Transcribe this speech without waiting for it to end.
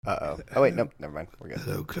Uh-oh. Oh, wait, nope, never mind. We're good.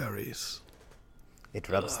 Hello, Clarice. It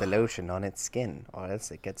rubs the lotion on its skin, or else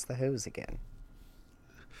it gets the hose again.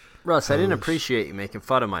 Russ, I didn't Hose. appreciate you making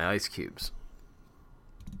fun of my ice cubes.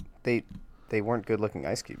 They weren't good-looking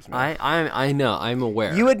ice cubes, man. I know, I'm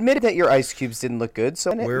aware. You admitted that your ice cubes didn't look good,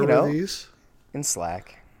 so, Where you know, were these? in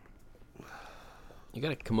Slack. You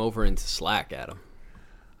gotta come over into Slack, Adam.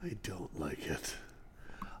 I don't like it.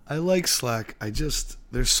 I like Slack.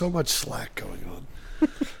 There's so much Slack going on.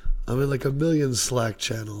 I'm in like a million Slack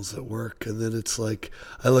channels at work, and then it's like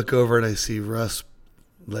I look over and I see Russ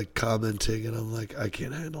like commenting, and I'm like, I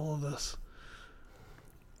can't handle all this.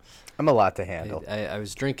 I'm a lot to handle. I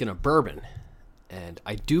was drinking a bourbon, and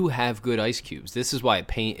I do have good ice cubes. This is why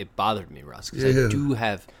it bothered me, Russ, because Yeah. I do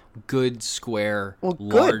have good, square, Well,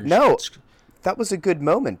 large... good. No, that was a good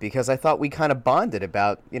moment because I thought we kind of bonded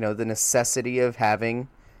about, the necessity of having,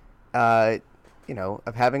 of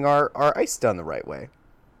having our ice done the right way.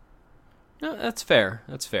 No, that's fair.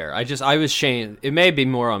 That's fair. I was shamed. It may be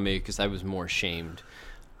more on me because I was more shamed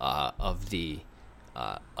of the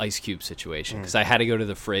ice cube situation because I had to go to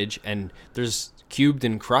the fridge and there's cubed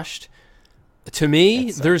and crushed. To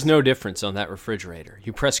me, there's no difference on that refrigerator.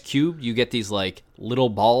 You press cube, you get these like little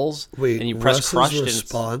balls, Wait, and you press Russ's crushed. And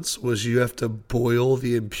response was you have to boil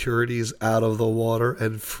the impurities out of the water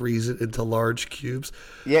and freeze it into large cubes.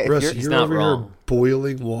 Yeah, if Russ, you're- He's you're not over wrong. here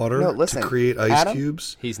boiling water No, listen, to create ice Adam?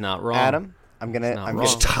 cubes. he's not wrong. Adam, I'm not gonna. wrong. How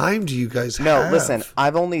much time do you guys No, have? listen,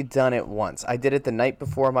 I've only done it once. I did it the night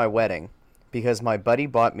before my wedding because my buddy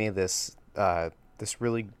bought me this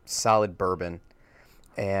really solid bourbon,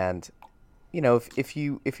 and if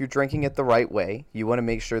you're drinking it the right way, you want to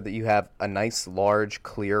make sure that you have a nice large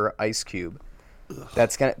clear ice cube.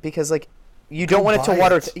 That's because like you don't want it to buy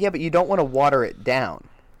water. it. Yeah, but you don't want to water it down.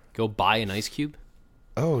 Go buy an ice cube.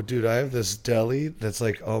 Oh, dude, I have this deli that's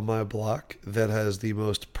like on my block that has the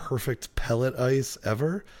most perfect pellet ice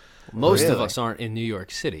ever. Most of Really? us aren't in New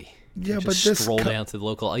York City. Yeah, We but just this stroll co- down to the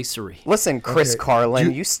local icery. Listen, Chris Okay, Carlin,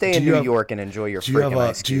 do- you stay do in you New have- York and enjoy your Do you have freaking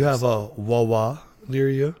ice cubes. do you have a Wawa near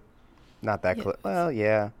you? Not that close. Well,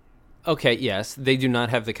 yeah. Okay, yes, they do not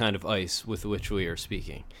have the kind of ice with which we are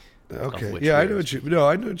speaking. Okay. which Yeah, I we know are what you. No,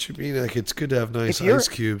 I know what you mean. Like it's good to have nice If you're- ice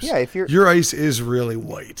cubes. yeah, if you're- your ice is really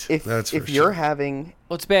white. If that's if for you're sure. having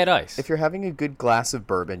Well, it's bad ice. if you're having a good glass of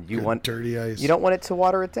bourbon, you Good want dirty ice. you don't want it to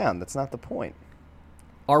water it down. That's not the point.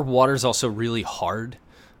 Our water's also really hard.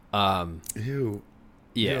 Ew.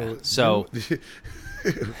 Yeah, Ew. so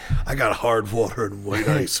I got hard water and white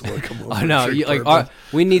ice when I come over. I know, and drink like bourbon.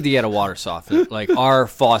 we need to get a water softener. Like our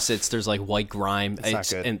faucets, there's like white grime. not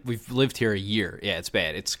good. And we've lived here a year. Yeah, it's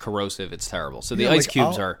bad. It's corrosive. It's terrible. So the Yeah, ice like,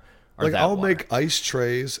 cubes I'll- are like that I'll water. make ice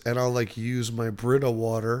trays and I'll like use my Brita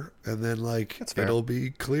water and then like fair. it'll be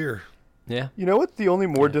clear. Yeah. You know what the only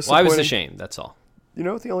more Well, I disappointing was ashamed. That's all. You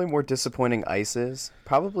know what the only more disappointing ice is?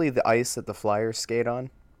 Probably the ice that the Flyers skate on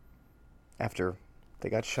after they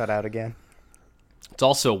got shut out again. It's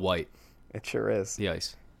also white. It sure is. The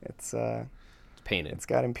ice. It's It's painted. it's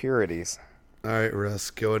got impurities. All right, Russ,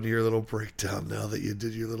 go into your little breakdown now that you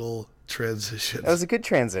did your little transition. That was a good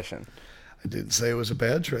transition. I didn't say it was a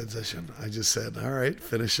bad transition. I just said, all right,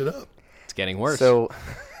 finish it up. It's getting worse. So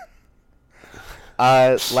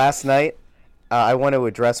last night I want to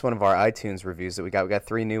address one of our iTunes reviews that we got. We got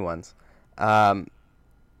 3 new ones.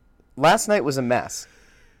 Last night was a mess.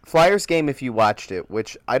 Flyers game, if you watched it,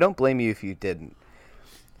 which I don't blame you if you didn't.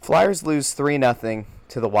 Flyers lose 3-0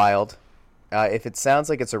 to the Wild. If it sounds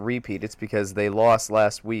like it's a repeat, it's because they lost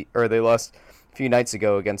last week, or they lost a few nights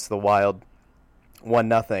ago against the Wild,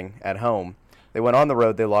 1-0 at home. They went on the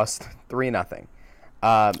road. They lost 3-0.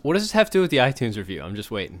 what does this have to do with the iTunes review? I'm just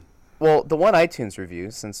waiting. Well, the one iTunes review,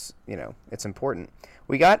 since, it's important,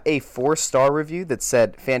 we got a 4-star review that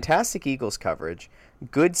said, fantastic Eagles coverage,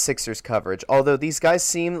 good Sixers coverage, although these guys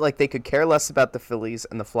seem like they could care less about the Phillies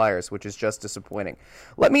and the Flyers, which is just disappointing.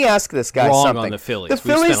 Let me ask this guy Wrong something. on the Phillies. We've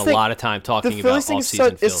spent a lot of time talking the about Phillies thing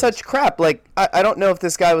off-season is Phillies. such crap. Like, I don't know if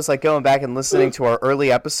this guy was, like, going back and listening to our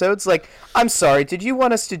early episodes. Like, I'm sorry, did you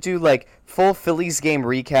want us to do, like, full Phillies game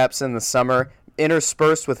recaps in the summer,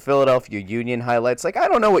 interspersed with Philadelphia Union highlights? Like, I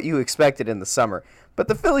don't know what you expected in the summer, but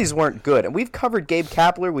the Phillies weren't good. And we've covered Gabe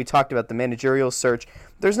Kapler. We talked about the managerial search.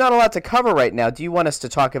 There's not a lot to cover right now. Do you want us to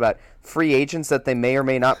talk about free agents that they may or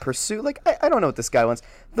may not pursue? Like, I don't know what this guy wants.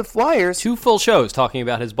 The Flyers... 2 full shows talking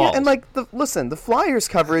about his balls. Yeah, and, like, listen, the Flyers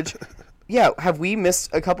coverage, yeah, have we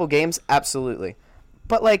missed a couple games? Absolutely.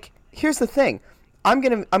 But, like, here's the thing. I'm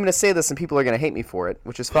gonna say this and people are going to hate me for it,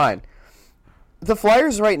 which is fine. The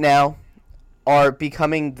Flyers right now are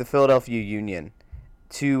becoming the Philadelphia Union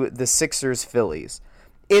to the Sixers Phillies.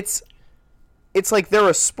 It's like they're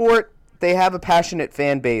a sport they have a passionate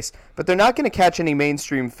fan base, but they're not going to catch any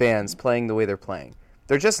mainstream fans playing the way they're playing.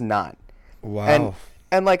 They're just not. Wow.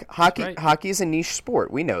 And like hockey, Right. hockey is a niche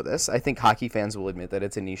sport. We know this. I think hockey fans will admit that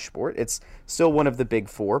it's a niche sport. It's still one of the big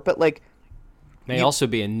four, but like, May also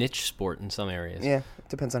be a niche sport in some areas. yeah, it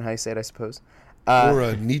depends on how you say it, I suppose. Or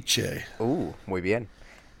a Nietzsche. Ooh, muy bien.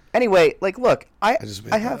 Anyway, like, look, I just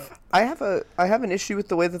made that have an issue with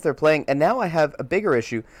the way that they're playing, and now I have a bigger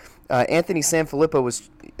issue. Anthony Sanfilippo was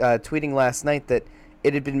tweeting last night that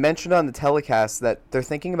it had been mentioned on the telecast that they're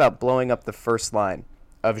thinking about blowing up the first line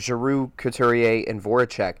of Giroux, Couturier, and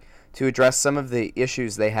Voracek to address some of the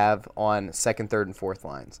issues they have on second, third, and fourth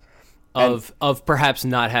lines. Of perhaps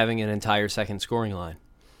not having an entire second scoring line.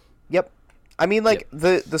 Yep. I mean, like,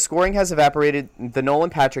 the scoring has evaporated. The Nolan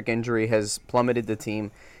Patrick injury has plummeted the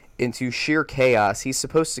team into sheer chaos. He's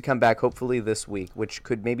supposed to come back hopefully this week, which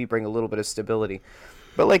could maybe bring a little bit of stability.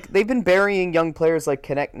 But, like, they've been burying young players like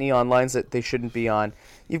Konechny on lines that they shouldn't be on.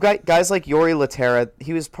 You've got guys like Yori Laterra.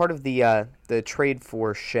 He was part of the trade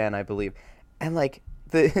for Shen, I believe. And, like,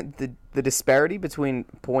 the disparity between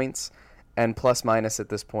points and plus minus at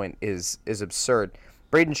this point is absurd.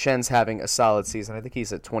 Braden Shen's having a solid season. I think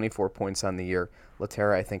he's at 24 points on the year.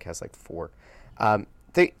 Laterra, I think, has like 4.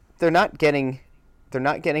 They're not getting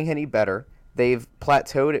any better. They've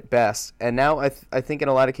plateaued at best, and now I think in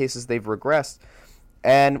a lot of cases they've regressed.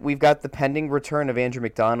 And we've got the pending return of Andrew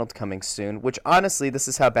McDonald coming soon, which honestly, this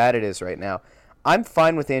is how bad it is right now. I'm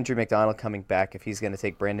fine with Andrew McDonald coming back if he's going to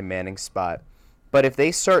take Brandon Manning's spot. But if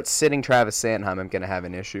they start sitting Travis Sanheim, I'm going to have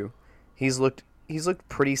an issue. He's looked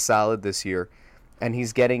pretty solid this year, and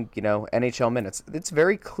he's getting, NHL minutes. It's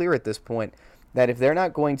very clear at this point that if they're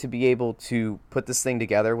not going to be able to put this thing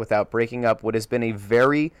together without breaking up what has been a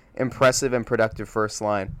very impressive and productive first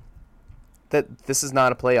line, that this is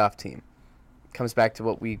not a playoff team. It comes back to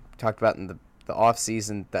what we talked about in the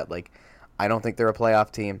offseason, that, like, I don't think they're a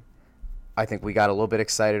playoff team. I think we got a little bit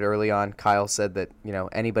excited early on. Kyle said that,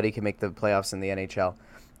 anybody can make the playoffs in the NHL.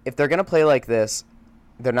 If they're going to play like this,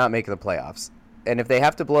 they're not making the playoffs. And if they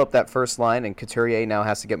have to blow up that first line and Couturier now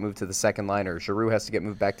has to get moved to the second line or Giroux has to get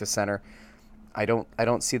moved back to center, I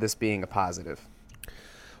don't see this being a positive.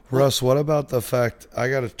 Russ, what about the fact I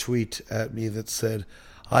got a tweet at me that said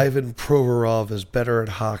Ivan Provorov is better at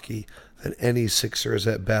hockey than any Sixers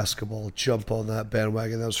at basketball? Jump on that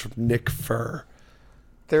bandwagon. That was from Nick Furr.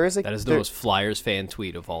 That is the most Flyers fan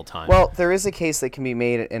tweet of all time. Well, there is a case that can be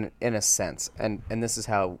made in a sense, and this is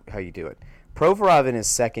how you do it. Provorov in his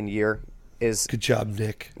second year is... Good job,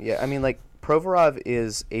 Nick. Yeah, I mean, like, Provorov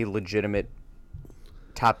is a legitimate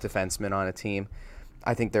top defenseman on a team.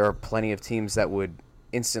 I think there are plenty of teams that would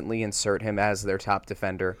instantly insert him as their top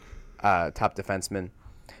defender, top defenseman.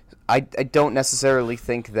 I don't necessarily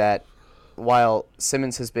think that while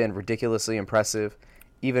Simmons has been ridiculously impressive,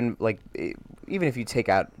 even if you take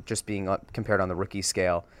out just being compared on the rookie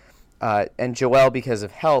scale, and Joel, because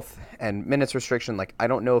of health and minutes restriction, like, I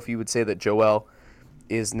don't know if you would say that Joel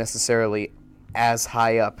is necessarily as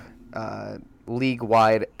high up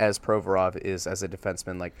league-wide as Provorov is as a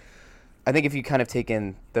defenseman. Like, I think if you kind of take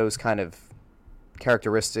in those kind of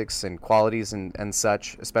characteristics and qualities and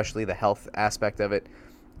such, especially the health aspect of it,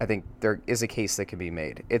 I think there is a case that can be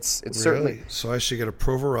made. It's Really? certainly... So I should get a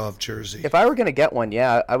Provorov jersey. If I were going to get one,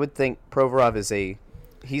 yeah, I would think Provorov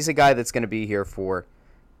he's a guy that's going to be here for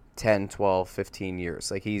 10, 12, 15 years.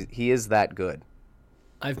 Like, he is that good.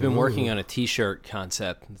 I've been working on a T-shirt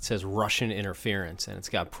concept that says Russian interference, and it's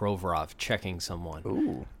got Provorov checking someone.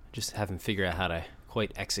 Ooh. Just haven't figured out how to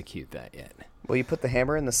quite execute that yet. Well, you put the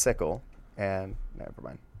hammer in the sickle, and never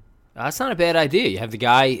mind. That's not a bad idea. You have the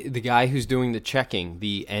guy who's doing the checking,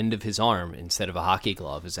 the end of his arm instead of a hockey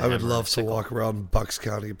glove. Is a I would hammer and love a to sickle. walk around Bucks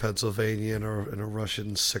County, Pennsylvania in a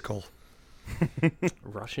Russian sickle.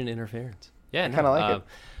 Russian interference. Yeah, I kinda like it.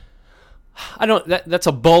 I don't. That's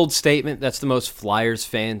a bold statement. That's the most Flyers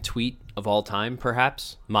fan tweet of all time,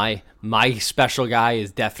 perhaps. My special guy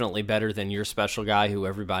is definitely better than your special guy, who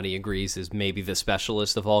everybody agrees is maybe the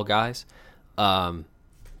specialist of all guys.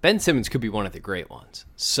 Ben Simmons could be one of the great ones.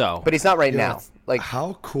 So, But he's not right Yeah. now. Like,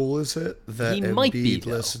 How cool is it that He might be, Embiid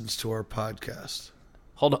though. listens to our podcast?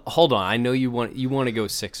 hold on. I know you want to go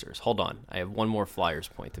Sixers. Hold on. I have one more Flyers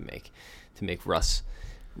point to make Russ.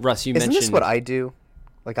 Russ, you isn't mentioned this what I do?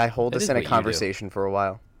 Like, I hold That this is in a what you do. conversation for a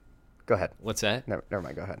while. Go ahead. What's that? Never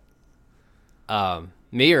mind. Go ahead.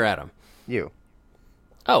 Me or Adam? You.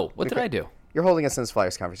 Oh, what did Okay. I do? You're holding us in this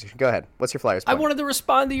Flyers conversation. Go ahead. What's your Flyers I point? wanted to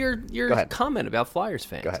respond to your Go ahead. comment about Flyers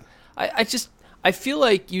fans. Go ahead. I feel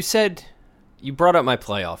like you brought up my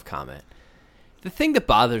playoff comment. The thing that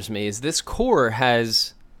bothers me is this core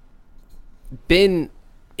has been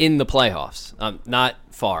in the playoffs, not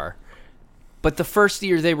far, But the first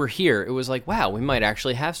year they were here, it was like, wow, we might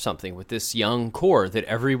actually have something with this young core that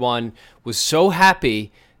everyone was so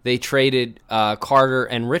happy they traded Carter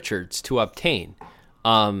and Richards to obtain.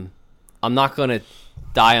 I'm not going to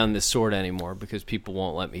die on this sword anymore because people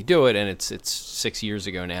won't let me do it, and it's 6 years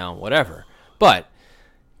ago now, whatever. But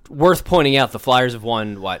worth pointing out, the Flyers have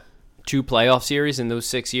won, 2 playoff series in those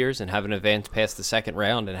 6 years and haven't advanced past the second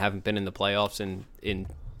round and haven't been in the playoffs in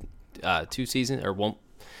 2 seasons, or won't.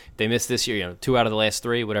 They missed this year, 2 out of the last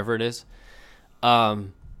 3, whatever it is.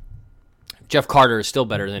 Jeff Carter is still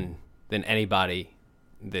better than anybody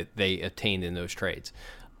that they attained in those trades,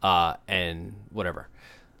 and whatever.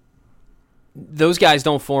 Those guys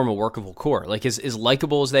don't form a workable core. Like, as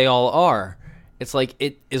likable as they all are, it's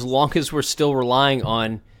like as long as we're still relying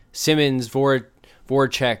on Simmons,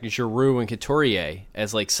 Voracek, Giroux, and Couturier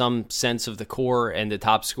as like some sense of the core and the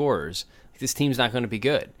top scorers, this team's not going to be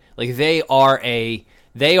good. Like, they are a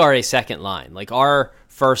second line. Like, our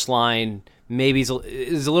first line maybe is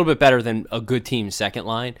a little bit better than a good team's second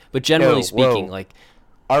line, but generally speaking, like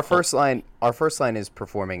our first line is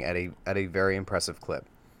performing at a very impressive clip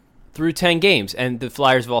through 10 games, and the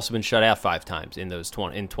Flyers have also been shut out 5 times in those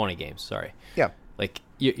 20 games. Sorry. Yeah. Like,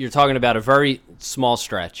 you're talking about a very small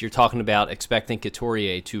stretch. You're talking about expecting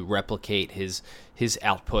Couturier to replicate his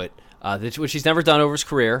output, which he's never done over his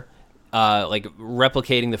career. Like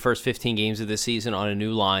replicating the first 15 games of this season on a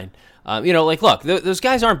new line. Look, those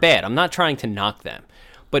guys aren't bad. I'm not trying to knock them,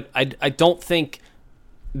 but I don't think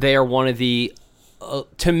they are one of the.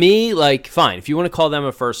 To me, like, fine, if you want to call them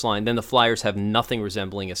a first line, then the Flyers have nothing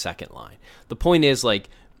resembling a second line. The point is, like,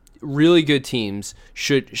 really good teams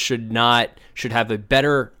should have a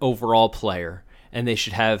better overall player, and they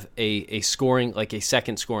should have a scoring, like a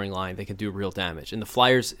second scoring line that can do real damage. And the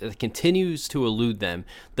Flyers continues to elude them.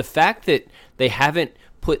 The fact that they haven't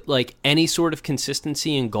put like any sort of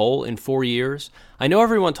consistency in goal in 4 years. I know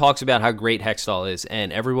everyone talks about how great Hextall is,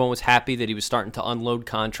 and everyone was happy that he was starting to unload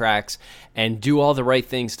contracts and do all the right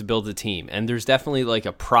things to build the team. And there's definitely like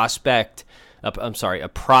a process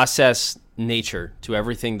nature to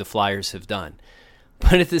everything the Flyers have done.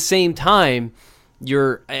 But at the same time,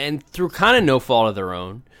 and through kind of no fault of their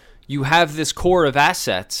own, you have this core of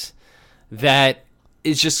assets that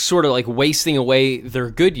is just sort of like wasting away their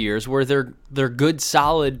good years, where they're good,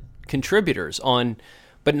 solid contributors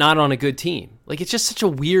but not on a good team. Like, it's just such a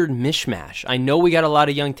weird mishmash. I know we got a lot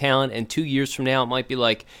of young talent, and 2 years from now it might be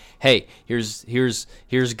like, hey, here's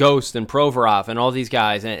Ghost and Provorov and all these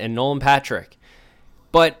guys and Nolan Patrick.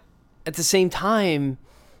 But at the same time,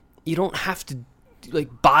 you don't have to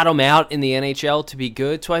like bottom out in the NHL to be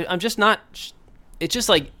good. So I'm just not. It's just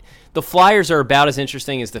like the Flyers are about as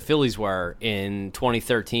interesting as the Phillies were in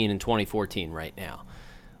 2013 and 2014 right now.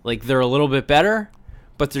 Like, they're a little bit better,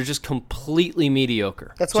 but they're just completely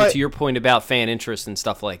mediocre. That's why, to your point about fan interest and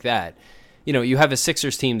stuff like that, you have a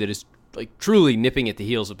Sixers team that is like truly nipping at the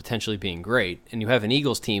heels of potentially being great, and you have an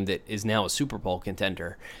Eagles team that is now a Super Bowl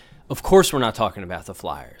contender. Of course we're not talking about the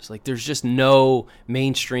Flyers. Like, there's just no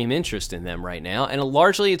mainstream interest in them right now, and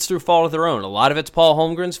largely it's through fault of their own. A lot of it's Paul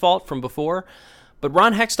Holmgren's fault from before, but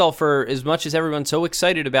Ron Hextall, for as much as everyone's so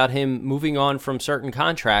excited about him moving on from certain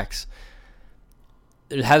contracts,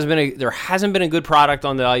 there hasn't been a good product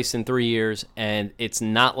on the ice in 3 years, and it's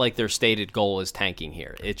not like their stated goal is tanking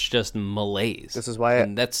here. It's just malaise. This is why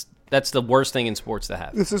that's the worst thing in sports to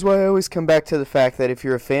have. This is why I always come back to the fact that if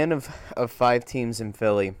you're a fan of 5 teams in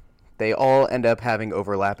Philly, they all end up having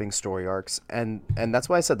overlapping story arcs, and that's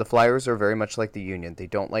why I said the Flyers are very much like the Union.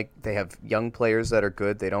 They have young players that are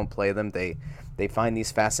good. They don't play them. They find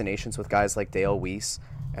these fascinations with guys like Dale Weiss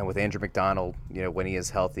and with Andrew McDonald, when he is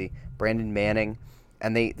healthy, Brandon Manning,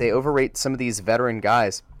 and they overrate some of these veteran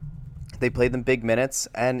guys. They play them big minutes,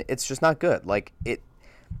 and it's just not good. Like,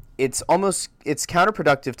 it's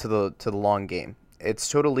counterproductive to the long game. It's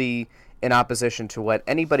totally in opposition to what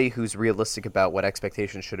anybody who's realistic about what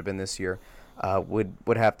expectations should have been this year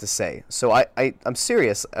would have to say. So I'm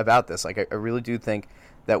serious about this. Like, I really do think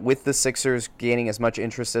that with the Sixers gaining as much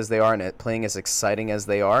interest as they are and playing as exciting as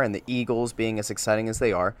they are, and the Eagles being as exciting as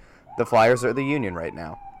they are, the Flyers are the Union right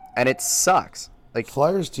now. And it sucks. Like,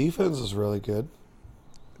 Flyers defense is really good.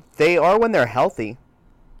 They are when they're healthy.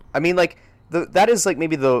 I mean, like, that is like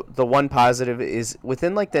maybe the one positive is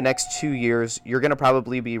within like the next 2 years, you're going to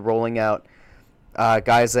probably be rolling out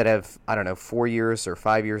guys that have, 4 years or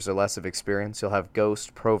 5 years or less of experience. You'll have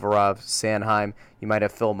Ghost, Provorov, Sanheim. You might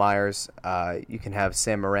have Phil Myers. You can have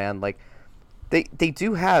Sam Moran. Like, they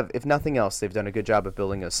do have, if nothing else, they've done a good job of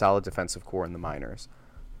building a solid defensive core in the minors.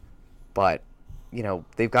 But,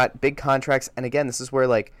 they've got big contracts. And again, this is where,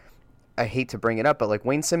 like, I hate to bring it up, but like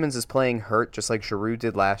Wayne Simmons is playing hurt just like Giroux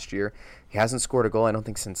did last year. He hasn't scored a goal, I don't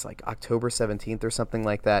think, since like October 17th or something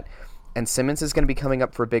like that. And Simmons is going to be coming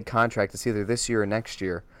up for a big contract. It's either this year or next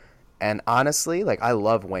year. And honestly, like, I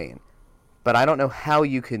love Wayne, but I don't know how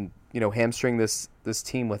you can, hamstring this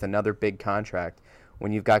team with another big contract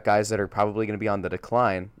when you've got guys that are probably going to be on the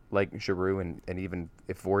decline, like Giroux, and even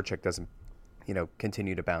if Voracek doesn't,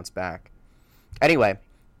 continue to bounce back. Anyway,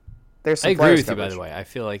 there's some I agree Flyers with you, by coverage. the way. I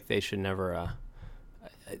feel like they should never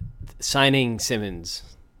signing Simmons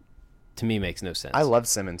to me makes no sense. I love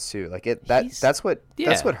Simmons too. Like He's- that's what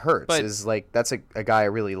yeah, hurts but- is like that's a guy I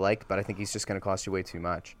really like, but I think he's just going to cost you way too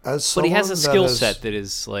much. But he has a skill set that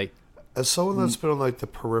is like As someone that's been on like the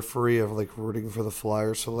periphery of like rooting for the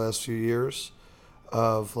Flyers for the last few years,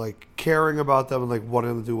 of like caring about them and like wanting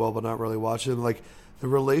them to do well but not really watching, like the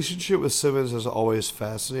relationship with Simmons has always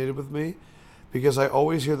fascinated with me because I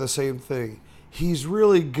always hear the same thing. He's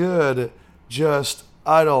really good, just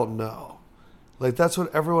I don't know. Like that's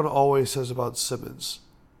what everyone always says about Simmons.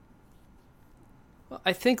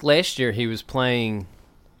 I think last year he was playing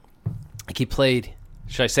like he played,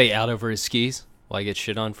 should I say, out over his skis? Will I get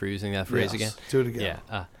shit on for using that phrase Yes, again? do it again.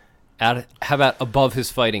 Yeah. How about above his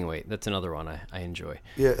fighting weight? That's another one I enjoy.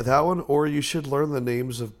 Yeah, that one. Or you should learn the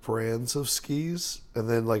names of brands of skis and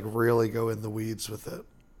then like really go in the weeds with it.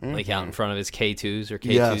 Like out in front of his K2s or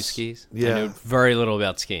K2 Yes. skis. I Yeah. know very little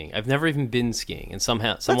about skiing. I've never even been skiing, and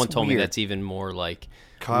someone told me weird. that's even more like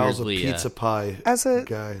Kyle's weirdly, a pizza pie As a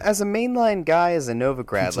guy. mainline guy, as a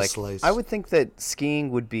Novograd, Pizza like slice. I would think that skiing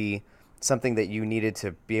would be something that you needed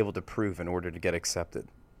to be able to prove in order to get accepted.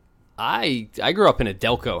 I grew up in a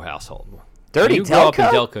Delco household. Dirty When you grow up in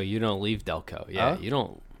Delco? Delco, you don't leave Delco. Yeah, Huh? you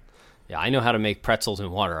don't. Yeah, I know how to make pretzels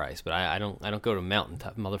and water ice, but I don't go to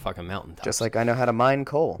motherfucking mountaintops. Just like I know how to mine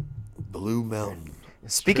coal. Blue Mountain.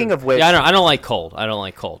 Speaking of which, yeah, I don't like cold. I don't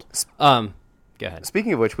like cold. Go ahead.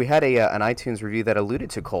 Speaking of which, we had an iTunes review that alluded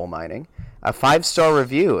to coal mining. A 5-star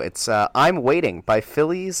review. It's I'm Waiting by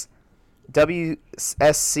Phillies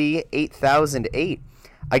WSC 8008.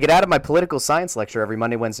 I get out of my political science lecture every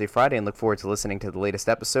Monday, Wednesday, Friday and look forward to listening to the latest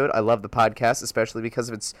episode. I love the podcast, especially because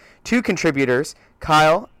of its two contributors,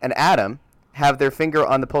 Kyle and Adam, have their finger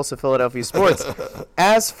on the pulse of Philadelphia sports.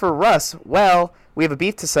 As for Russ, well, we have a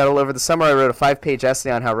beef to settle. Over the summer, I wrote a 5-page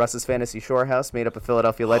essay on how Russ's fantasy shore house made up of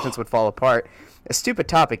Philadelphia legends would fall apart. A stupid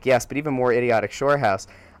topic, yes, but even more idiotic shore house.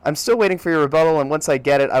 I'm still waiting for your rebuttal, and once I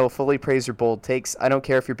get it, I will fully praise your bold takes. I don't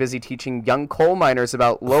care if you're busy teaching young coal miners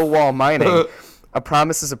about low-wall mining. A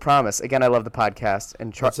promise is a promise. Again, I love the podcast.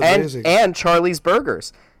 That's amazing. And Charlie's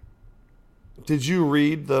Burgers. Did you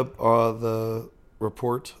read the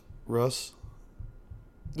report, Russ?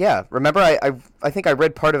 Yeah, remember I think I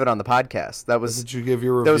read part of it on the podcast. That was Did you give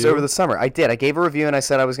your review? That was over the summer. I did. I gave a review and I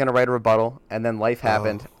said I was going to write a rebuttal, and then life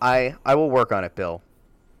happened. I will work on it, Bill.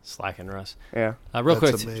 Slacking Russ. Yeah. Real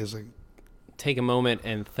That's quick, amazing. take a moment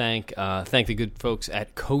and thank the good folks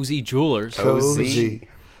at Cozy Jewelers. Cozy.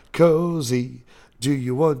 Cozy. Do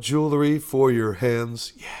you want jewelry for your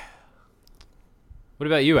hands? Yeah. What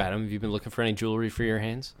about you, Adam? Have you been looking for any jewelry for your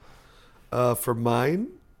hands? For mine,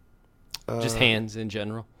 Just hands in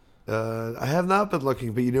general. I have not been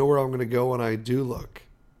looking, but you know where I'm going to go when I do look.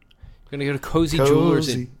 We're gonna go to Cozy Jewelers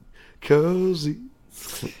in Cozy.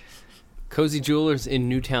 Cozy Jewelers in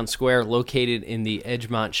Newtown Square, located in the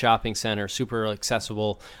Edgemont Shopping Center, super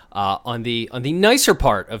accessible on the nicer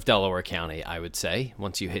part of Delaware County, I would say,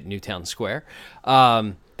 once you hit Newtown Square.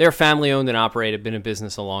 They're family-owned and operated, been in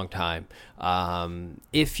business a long time.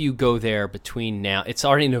 If you go there between now, it's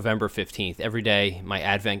already November 15th. Every day, my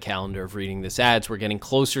advent calendar of reading this ads, we're getting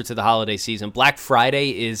closer to the holiday season. Black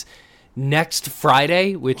Friday is next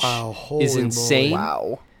Friday, which Wow, holy is insane.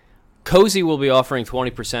 Wow. Cozy will be offering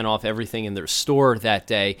 20% off everything in their store that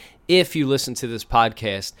day. If you listen to this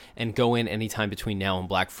podcast and go in anytime between now and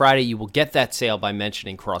Black Friday, you will get that sale by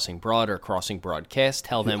mentioning Crossing Broad or Crossing Broadcast.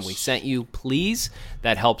 Tell them we sent you, please.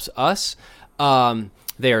 That helps us.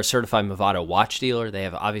 They are a certified Movado watch dealer. They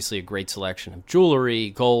have obviously a great selection of jewelry,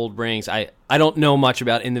 gold, rings. I don't know much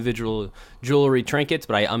about individual jewelry trinkets,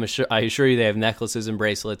 but I assure you they have necklaces and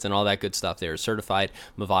bracelets and all that good stuff. They're a certified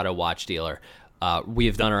Movado watch dealer. We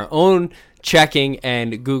have done our own checking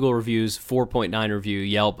and Google reviews, 4.9 review,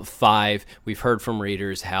 Yelp 5. We've heard from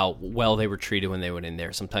readers how well they were treated when they went in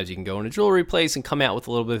there. Sometimes you can go in a jewelry place and come out with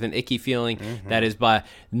a little bit of an icky feeling. That is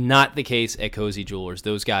not the case at Cozy Jewelers.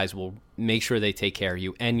 Those guys will make sure they take care of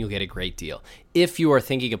you, and you'll get a great deal. If you are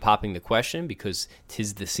thinking of popping the question because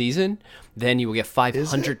 'tis the season, then you will get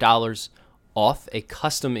 $500 off a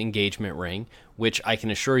custom engagement ring, which I can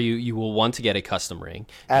assure you, you will want to get a custom ring.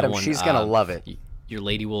 Adam, That one, she's going to love it. Your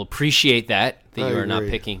lady will appreciate that I you are not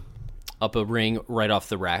agree. picking up a ring right off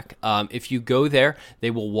the rack. If you go there,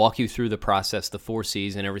 they will walk you through the process, the 4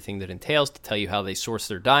 C's, and everything that entails to tell you how they source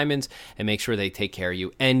their diamonds and make sure they take care of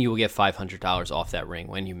you. And you will get $500 off that ring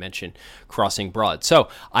when you mention Crossing Broad. So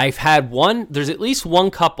I've had there's at least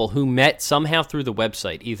one couple who met somehow through the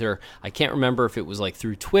website. Either, I can't remember if it was like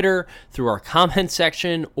through Twitter, through our comment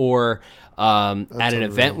section, or at an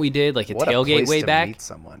event we did, like a What tailgate a place way to back. meet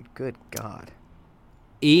someone. Good God.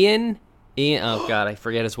 Ian, oh God, I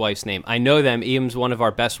forget his wife's name. I know them. Ian's one of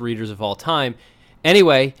our best readers of all time.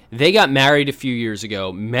 Anyway, they got married a few years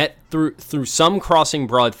ago, met through some Crossing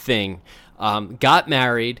Broad thing, got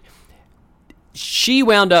married. She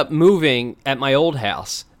wound up moving at my old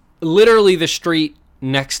house, literally the street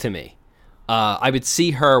next to me. I would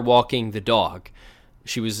see her walking the dog.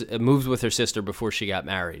 She was moved with her sister before she got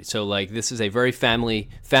married. So, like, this is a very family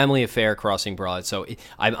affair, Crossing Broad. So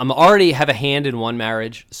I'm already have a hand in one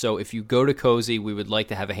marriage. So if you go to Cozy, we would like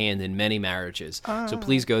to have a hand in many marriages. So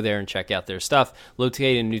please go there and check out their stuff.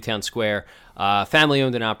 Located in Newtown Square, family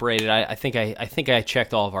owned and operated. I think I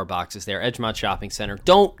checked all of our boxes there. Edgemont Shopping Center.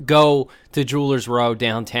 Don't go to Jewelers Row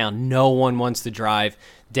downtown. No one wants to drive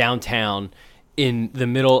downtown in the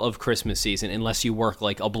middle of Christmas season unless you work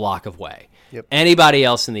like a block away. Yep. Anybody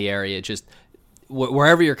else in the area, just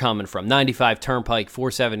wherever you're coming from, 95 Turnpike,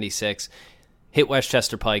 476, hit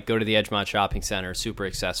Westchester Pike, go to the Edgemont Shopping Center, super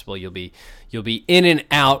accessible. You'll be in and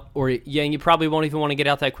out, and you probably won't even want to get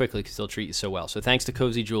out that quickly because they'll treat you so well. So thanks to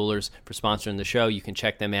Cozy Jewelers for sponsoring the show. You can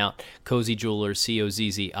check them out, Cozy Jewelers,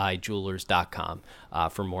 COZZI Jewelers.com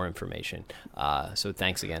for more information. So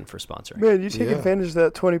thanks again for sponsoring. Man, you take advantage of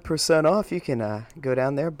that 20% off. You can go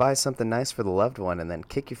down there, buy something nice for the loved one, and then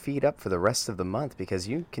kick your feet up for the rest of the month because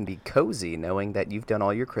you can be cozy knowing that you've done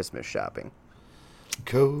all your Christmas shopping.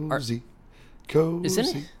 Cozy.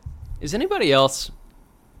 Is anybody else,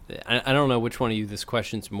 I don't know which one of you this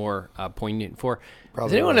question's more poignant for,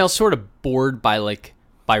 Probably is anyone right. else sort of bored by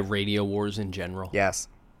radio wars in general? Yes.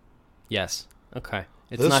 Yes. Okay.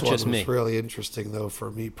 It's This not one just was me. really interesting, though, for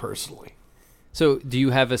me personally. So do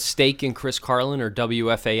you have a stake in Chris Carlin or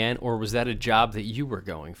WFAN, or was that a job that you were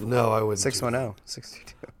going for? No, I wouldn't.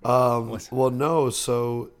 610-622. Well, no.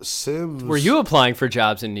 So Sims. Were you applying for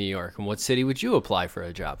jobs in New York, and what city would you apply for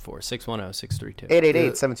a job for? 610-632.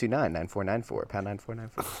 888-729-9494, pound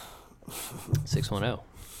 9494. 610.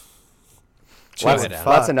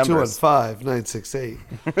 Lots of numbers. 215-968.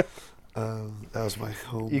 That was my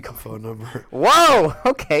home phone number. Whoa!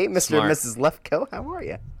 Okay, Mr. Smart. and Mrs. Lefko, how are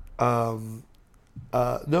you?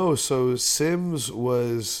 No, so Sims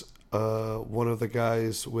was one of the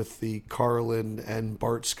guys with the Carlin and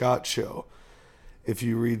Bart Scott show. If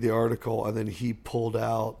you read the article, and then he pulled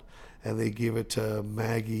out, and they gave it to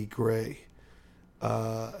Maggie Gray,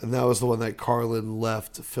 and that was the one that Carlin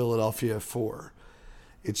left Philadelphia for.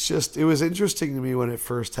 It was interesting to me when it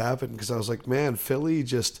first happened because I was like, man,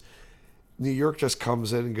 New York just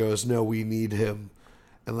comes in and goes, no, we need him.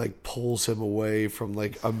 And like pulls him away from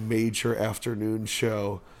like a major afternoon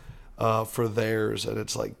show for theirs, and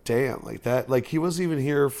it's like, damn, like that. Like he wasn't even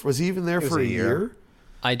here. Was he even there for a year?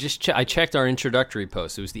 I just I checked our introductory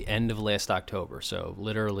post. It was the end of last October, so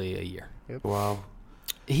literally a year. Yep. Wow.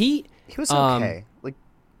 He was okay.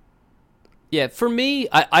 Yeah, for me,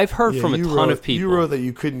 I've heard from a ton of people. You wrote that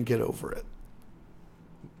you couldn't get over it.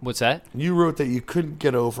 What's that? You wrote that you couldn't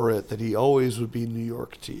get over it. That he always would be New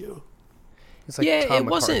York to you. It's like yeah, Tom it McCarthy.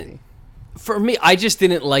 wasn't. For me, I just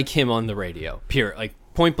didn't like him on the radio. Period. Like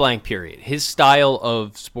point blank. Period. His style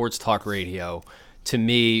of sports talk radio, to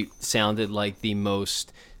me, sounded like the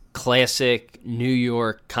most classic New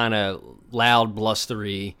York kind of loud,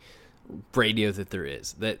 blustery radio that there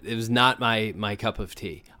is. That it was not my cup of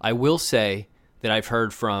tea. I will say that I've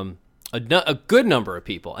heard from a good number of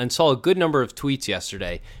people and saw a good number of tweets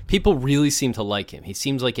yesterday. People really seem to like him. He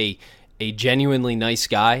seems like a genuinely nice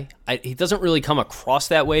guy. He doesn't really come across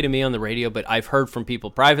that way to me on the radio, but I've heard from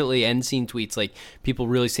people privately and seen tweets like people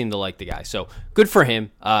really seem to like the guy. So good for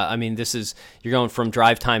him. I mean, you're going from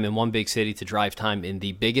drive time in one big city to drive time in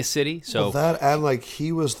the biggest city. So that, and like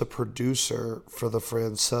he was the producer for the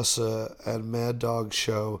Francesa and Mad Dog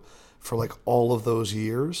show for like all of those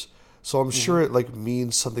years. So I'm sure it like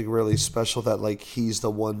means something really special that like he's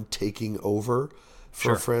the one taking over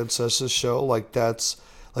for Francesa's show. Like that's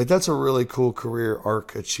a really cool career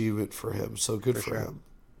arc achievement for him. So good for him.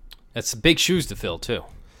 that's big shoes to fill too.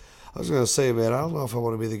 I was going to say, man, I don't know if I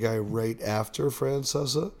want to be the guy right after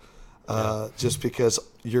Francesa, just because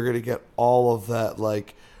you're going to get all of that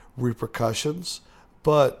like repercussions,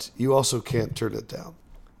 but you also can't turn it down.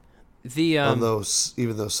 The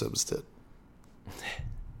even though Sims did.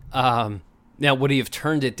 Now, would he have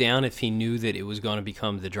turned it down if he knew that it was going to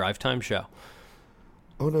become the drive time show?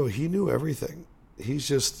 Oh, no, he knew everything. He's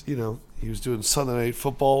just, he was doing Sunday Night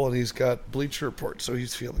Football, and he's got Bleacher Report, so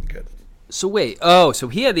he's feeling good. So wait, so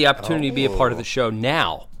he had the opportunity to be a part of the show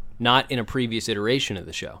now, not in a previous iteration of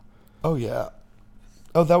the show. Oh, yeah.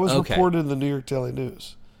 Oh, that was Okay. reported in the New York Daily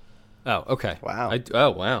News. Oh, okay. Wow.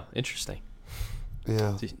 Wow. Interesting.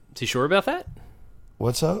 Yeah. Is he sure about that?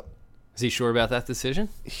 What's up? Is he sure about that decision?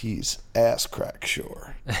 He's ass crack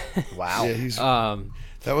sure. Wow. Yeah, he's.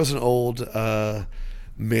 That was an old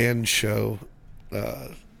man show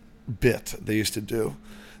bit they used to do.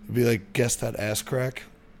 It'd be like, guess that ass crack,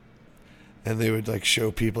 and they would like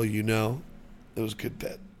show people It was a good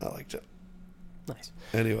bit. I liked it. Nice.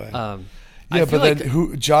 Anyway, I yeah, feel but then like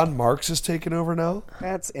who? John Marks is taking over now.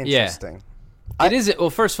 That's interesting. It is. Well,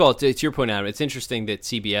 first of all, to your point, Adam, it's interesting that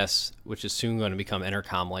CBS, which is soon going to become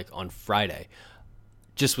Entercom, like on Friday,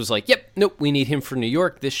 just was like, "Yep, nope, we need him for New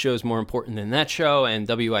York. This show is more important than that show." And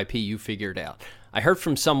WIP, you figure it out. I heard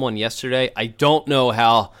from someone yesterday. I don't know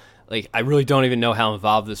how. Like, I really don't even know how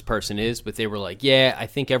involved this person is, but they were like, "Yeah, I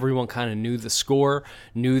think everyone kind of knew the score,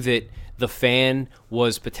 knew that the fan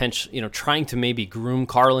was potentially, trying to maybe groom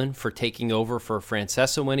Carlin for taking over for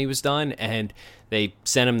Francesa when he was done, and they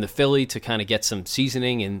sent him to Philly to kind of get some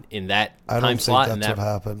seasoning in that I time don't think slot." that's what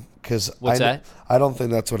happened. What's that? I don't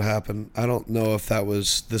think that's what happened. I don't know if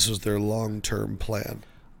this was their long-term plan.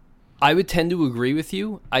 I would tend to agree with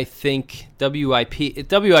you. I think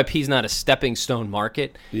WIP is not a stepping stone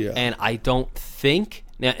market, Yeah. and I don't think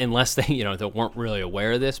now, unless they they weren't really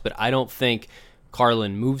aware of this, but I don't think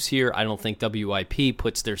Carlin moves here. I don't think WIP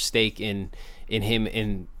puts their stake in him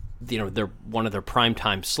in their one of their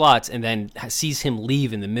primetime slots and then sees him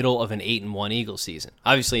leave in the middle of an 8-1 Eagles season.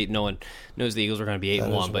 Obviously, no one knows the Eagles are going to be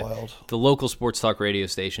 8-1, but wild. the local sports talk radio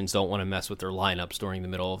stations don't want to mess with their lineups during the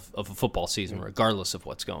middle of a football season, regardless of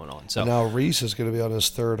what's going on. So Now Reese is going to be on his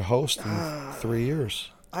third host in 3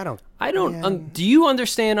 years. I don't. do you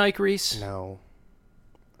understand Ike Reese, No.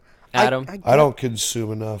 Adam? I don't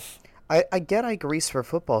consume enough. I get Ike Reese for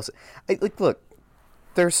football. Look,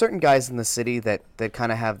 there are certain guys in the city that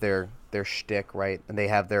kind of have their shtick, right? And they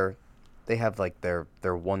have their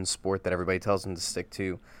one sport that everybody tells them to stick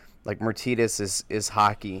to. Like Martinez is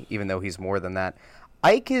hockey, even though he's more than that.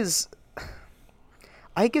 Ike is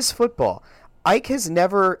football. Ike has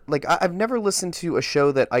never I've never listened to a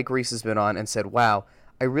show that Ike Reese has been on and said, "Wow,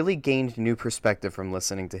 I really gained new perspective from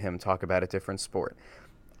listening to him talk about a different sport."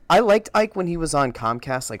 I liked Ike when he was on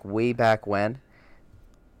Comcast, like way back when.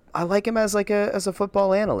 I like him as as a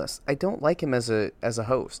football analyst. I don't like him as a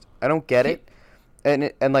host. I don't get it.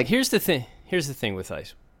 And Here's the thing with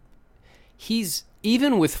Ice. He's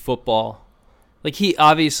even with football, like he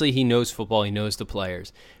knows football, he knows the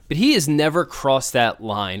players, but he has never crossed that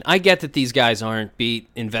line. I get that these guys aren't beat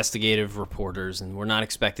investigative reporters, and we're not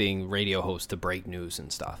expecting radio hosts to break news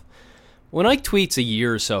and stuff. When Ike tweets a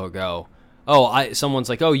year or so ago, someone's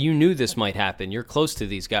like, "Oh, you knew this might happen. You're close to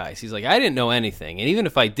these guys." He's like, "I didn't know anything. And even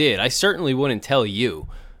if I did, I certainly wouldn't tell you,"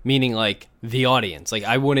 meaning like the audience. Like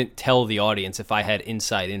I wouldn't tell the audience if I had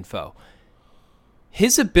inside info.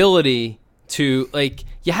 His ability to,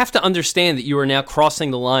 you have to understand that you are now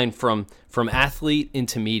crossing the line from athlete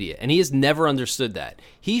into media. And he has never understood that.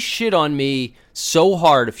 He shit on me so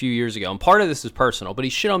hard a few years ago. And part of this is personal, but he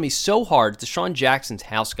shit on me so hard Deshaun Jackson's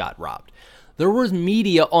house got robbed. There was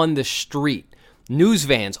media on the street, news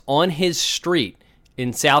vans on his street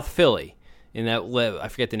in South Philly, in that, I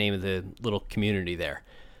forget the name of the little community there.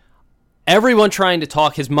 Everyone trying to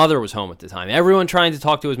talk, his mother was home at the time. Everyone trying to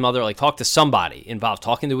talk to his mother, talk to somebody involved,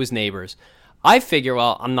 talking to his neighbors. I figure,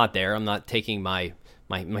 well, I'm not there. I'm not taking my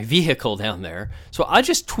vehicle down there. So I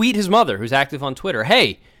just tweet his mother, who's active on Twitter,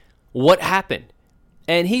 "Hey, what happened?"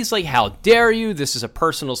 And he's like, "How dare you? This is a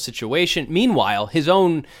personal situation." Meanwhile, his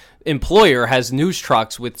own employer has news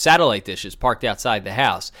trucks with satellite dishes parked outside the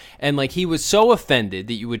house. And he was so offended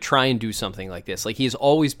that you would try and do something like this. He has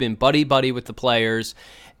always been buddy with the players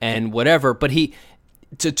and whatever. But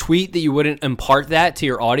to tweet that you wouldn't impart that to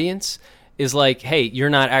your audience is like, hey, you're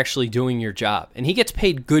not actually doing your job. And he gets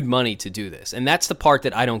paid good money to do this. And that's the part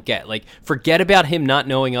that I don't get. Forget about him not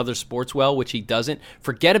knowing other sports well, which he doesn't.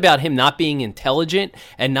 Forget about him not being intelligent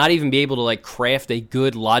and not even be able to craft a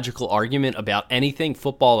good logical argument about anything,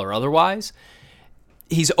 football or otherwise.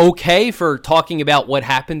 He's okay for talking about what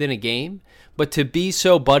happened in a game, but to be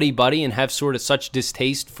so buddy and have sort of such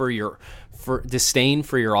distaste for for disdain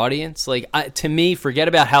for your audience. Like, to me, forget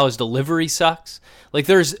about how his delivery sucks. Like,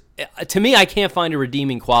 to me, I can't find a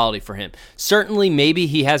redeeming quality for him. Certainly, maybe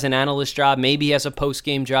he has an analyst job. Maybe he has a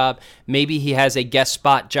post-game job. Maybe he has a guest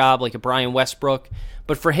spot job like a Brian Westbrook.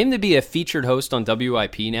 But for him to be a featured host on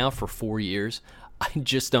WIP now for 4 years, I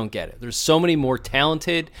just don't get it. There's so many more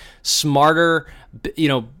talented, smarter,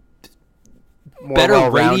 more better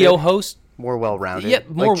well-rounded, radio hosts. More well-rounded. Yeah,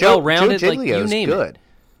 more well-rounded. Joe like, you Giglio's name good. it.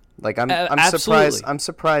 Like I'm Absolutely. surprised. I'm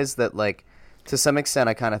surprised that, like, to some extent,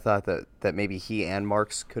 I kind of thought that maybe he and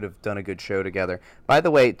Marks could have done a good show together. By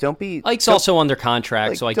the way, Ike's also under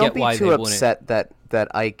contract, like, so I get why they wouldn't. Don't be too upset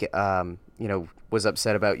that Ike, was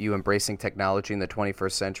upset about you embracing technology in the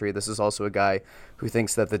 21st century. This is also a guy who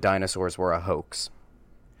thinks that the dinosaurs were a hoax.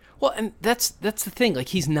 Well, and that's the thing. Like,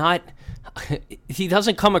 he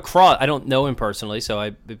doesn't come across, I don't know him personally, so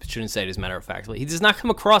I shouldn't say it as a matter of fact. He does not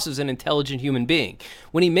come across as an intelligent human being.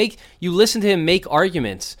 When you listen to him make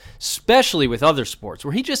arguments, especially with other sports,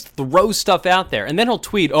 where he just throws stuff out there, and then he'll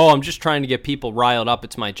tweet, "Oh, I'm just trying to get people riled up.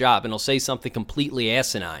 It's my job," and he'll say something completely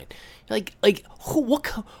asinine. Like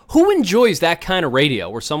who enjoys that kind of radio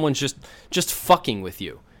where someone's just fucking with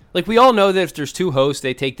you? Like, we all know that if there's two hosts,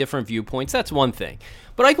 they take different viewpoints. That's one thing.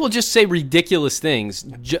 But Ike will just say ridiculous things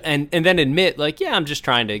and then admit, like, yeah, I'm just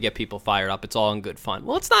trying to get people fired up. It's all in good fun.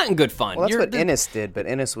 Well, it's not in good fun. Well, that's what Innes did, but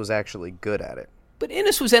Innes was actually good at it. But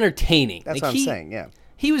Innes was entertaining. That's what I'm saying, yeah.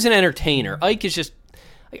 He was an entertainer. Ike is just...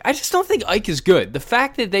 I just don't think Ike is good. The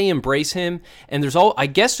fact that they embrace him, and I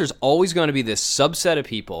guess there's always going to be this subset of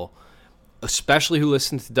people, especially who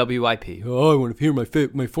listen to WIP. Oh, I want to hear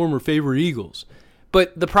my former favorite Eagles.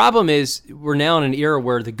 But the problem is we're now in an era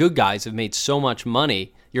where the good guys have made so much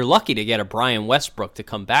money. You're lucky to get a Brian Westbrook to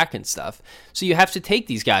come back and stuff. So you have to take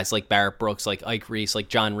these guys like Barrett Brooks, like Ike Reese, like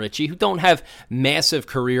John Ritchie, who don't have massive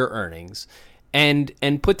career earnings, and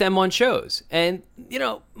put them on shows. And,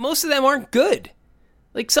 most of them aren't good.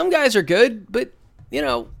 Like, some guys are good, but,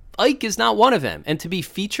 Ike is not one of them. And to be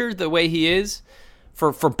featured the way he is,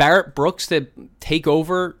 for Barrett Brooks to take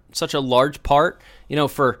over such a large part,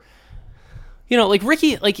 like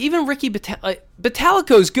Ricky, like even Ricky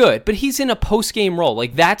Batalico's good, but he's in a post-game role.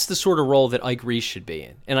 Like, that's the sort of role that Ike Reese should be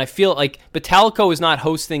in. And I feel like Batalico is not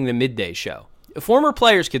hosting the midday show. Former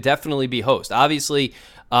players could definitely be host. Obviously,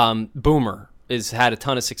 Boomer has had a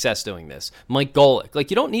ton of success doing this. Mike Golick. Like,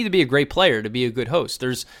 you don't need to be a great player to be a good host.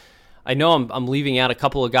 I know I'm leaving out a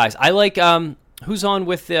couple of guys. I like, who's on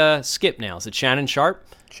with Skip now? Is it Shannon Sharp?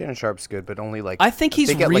 Shannon Sharp's good, but only like... I think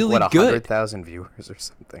he's really good. 100,000 viewers or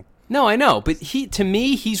something. No, I know, but to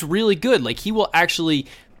me, he's really good. Like, he will actually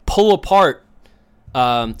pull apart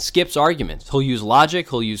Skip's arguments. He'll use logic.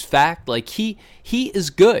 He'll use fact. Like, he is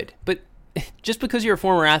good, but just because you're a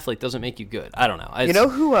former athlete doesn't make you good. I don't know. You know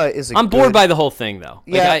who is? I'm bored by the whole thing, though.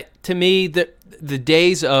 Yeah. Like, to me, the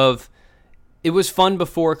days of... It was fun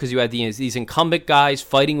before because you had these incumbent guys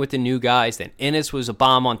fighting with the new guys. Then Innes was a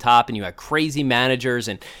bomb on top, and you had crazy managers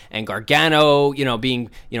and Gargano,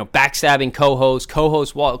 being backstabbing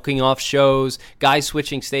co-hosts walking off shows, guys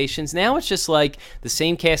switching stations. Now it's just like the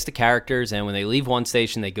same cast of characters, and when they leave one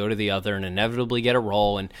station, they go to the other and inevitably get a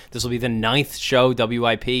role. And this will be the 9th show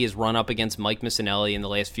WIP has run up against Mike Missinelli in the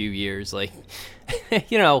last few years. Like,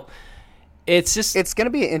 It's going to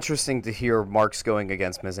be interesting to hear Marks going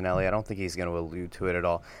against Missinelli. I don't think he's going to allude to it at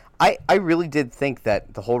all. I really did think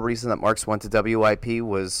that the whole reason that Marks went to WIP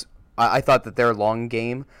was I thought that their long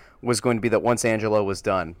game was going to be that once Angelo was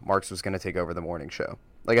done, Marks was going to take over the morning show.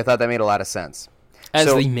 Like, I thought that made a lot of sense.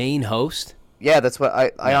 As the main host? Yeah, that's what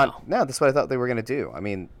that's what I thought they were going to do. I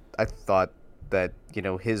mean, I thought that,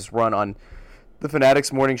 his run on the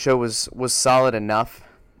Fanatics morning show was solid enough.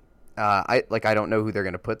 I don't know who they're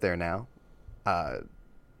going to put there now. I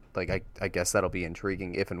guess that'll be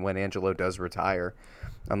intriguing if and when Angelo does retire,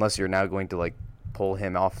 unless you're now going to like pull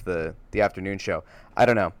him off the afternoon show. I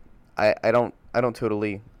don't know. I don't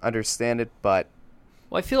totally understand it, but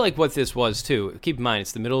well, I feel like what this was too. Keep in mind,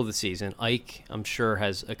 it's the middle of the season. Ike, I'm sure,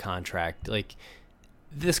 has a contract. Like,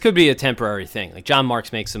 this could be a temporary thing. Like, John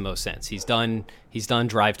Marks makes the most sense. He's done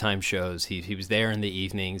drive time shows. He was there in the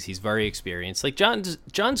evenings. He's very experienced. Like,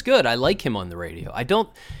 John's good. I like him on the radio.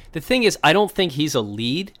 The thing is, I don't think he's a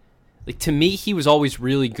lead. Like, to me, he was always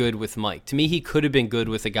really good with Mike. To me, he could have been good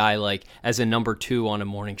with a guy like as a number 2 on a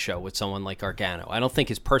morning show with someone like Gargano. I don't think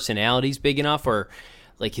his personality's big enough, or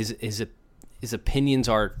like his opinions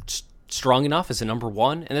are strong enough as a number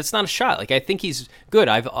 1, and that's not a shot. Like, I think he's good.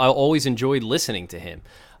 I always enjoyed listening to him.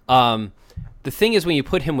 The thing is, when you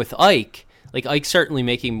put him with Ike, like, Ike's certainly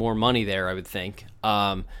making more money there, I would think.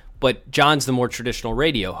 But John's the more traditional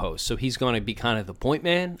radio host, so he's going to be kind of the point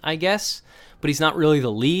man, I guess. but he's not really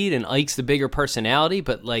the lead, and Ike's the bigger personality.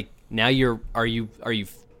 But like now, are you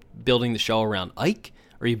building the show around Ike,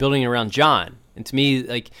 or are you building it around John? And to me,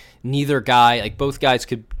 like neither guy, like both guys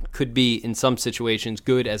could be in some situations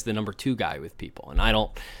good as the number 2 guy with people, and I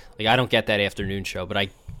don't get that afternoon show, but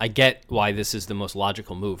I get why this is the most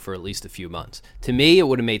logical move for at least a few months. To me, it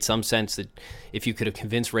would have made some sense that if you could have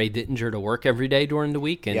convinced Ray Dittinger to work every day during the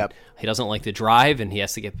week, and he doesn't like to drive, and he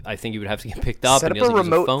has to I think he would have to get picked up. Set and up he a doesn't use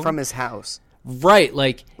remote phone. from his house. Right,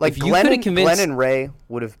 like if you Glenn, could have convinced... Glenn and Ray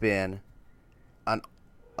would have been on.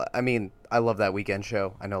 I mean, I love that weekend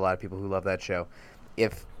show. I know a lot of people who love that show.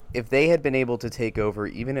 If they had been able to take over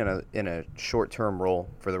even in a short-term role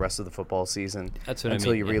for the rest of the football season, that's what until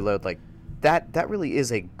I mean, you reload, like that really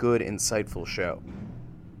is a good, insightful show.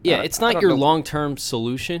 Yeah, it's not your long-term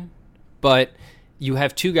solution, but you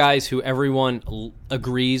have 2 guys who everyone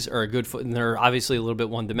agrees are a good foot, and they're obviously a little bit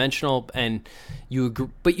one-dimensional, and you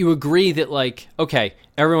agree that, like, okay,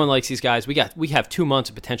 everyone likes these guys. We have 2 months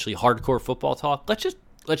of potentially hardcore football talk.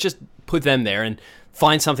 Let's just put them there and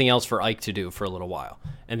find something else for Ike to do for a little while,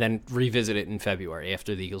 and then revisit it in February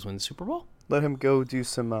after the Eagles win the Super Bowl. Let him go do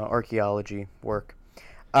some archaeology work.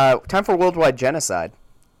 Time for Worldwide Genocide.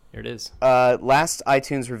 Here it is. Last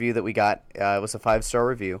iTunes review that we got was a 5-star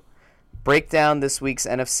review. Break down this week's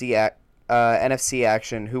NFC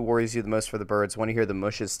action. Who worries you the most for the Birds? Want to hear the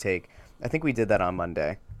Mush's take? I think we did that on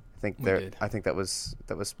Monday. I think that was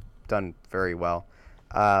done very well.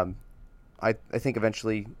 I think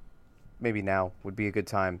eventually, maybe now would be a good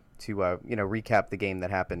time to recap the game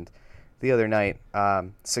that happened the other night,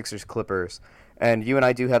 Sixers Clippers, and you and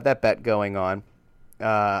I do have that bet going on.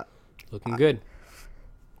 Looking good.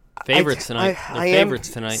 Favorites tonight.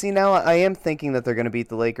 Favorites tonight. See, now I am thinking that they're going to beat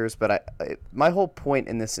the Lakers, but my whole point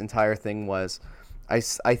in this entire thing was I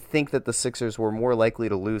think that the Sixers were more likely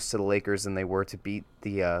to lose to the Lakers than they were to beat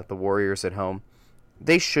the Warriors at home.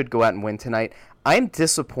 They should go out and win tonight. I'm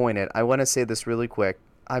disappointed. I want to say this really quick.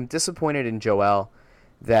 I'm disappointed in Joel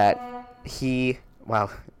that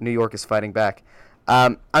New York is fighting back.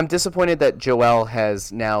 I'm disappointed that Joel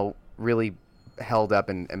has now really held up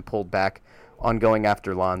and pulled back on going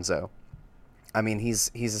after Lonzo. I mean,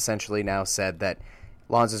 he's essentially now said that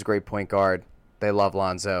Lonzo's a great point guard. They love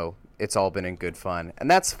Lonzo. It's all been in good fun, and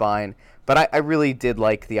that's fine. But I really did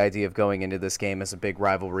like the idea of going into this game as a big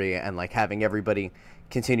rivalry and like having everybody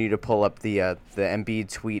continue to pull up the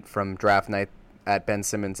Embiid tweet from draft night at Ben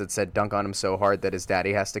Simmons that said dunk on him so hard that his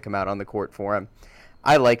daddy has to come out on the court for him.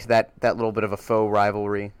 I liked that little bit of a faux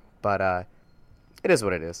rivalry, but it is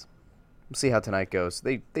what it is. We'll see how tonight goes.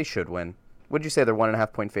 They should win. Would you say they're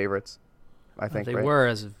 1.5 point favorites? I think they right? were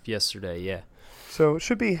as of yesterday. Yeah. So it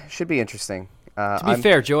should be interesting. To be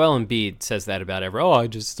fair, Joel Embiid says that about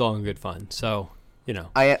it's all in good fun. So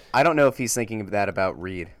I don't know if he's thinking that about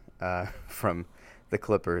Reed from the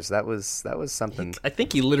Clippers. That was something. I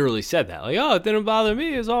think he literally said that. Like, it didn't bother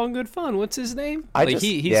me. It's all in good fun. What's his name? He's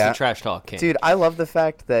the trash talk king. Dude, I love the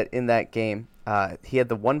fact that in that game, he had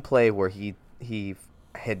the one play where he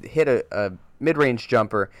had hit a mid-range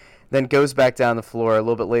jumper, then goes back down the floor a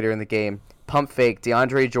little bit later in the game, pump fake,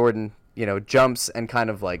 DeAndre Jordan, jumps and kind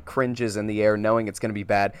of like cringes in the air knowing it's going to be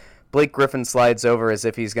bad. Blake Griffin slides over as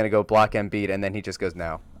if he's going to go block Embiid, and then he just goes,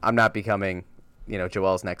 no, I'm not becoming,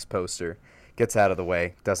 Joel's next poster. Gets out of the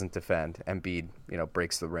way, doesn't defend. Embiid,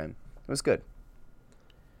 breaks the rim. It was good.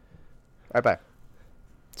 All right, bye.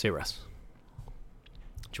 See you, Russ.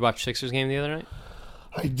 Did you watch Sixers game the other night?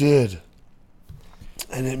 I did.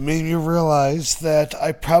 And it made me realize that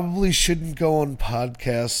I probably shouldn't go on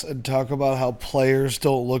podcasts and talk about how players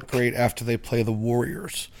don't look great after they play the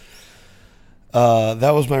Warriors.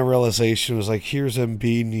 That was my realization. It was like, here's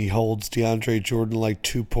Embiid, and he holds DeAndre Jordan like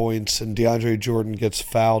 2 points, and DeAndre Jordan gets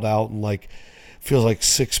fouled out and like feels like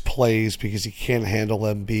 6 plays because he can't handle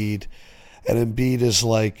Embiid. And Embiid is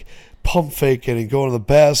like pump faking and going to the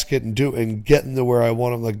basket and getting to where I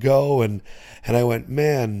want him to go. And I went,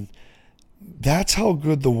 man, that's how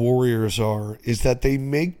good the Warriors are, is that they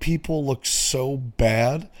make people look so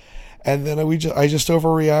bad, and then I just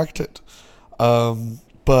overreacted.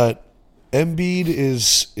 But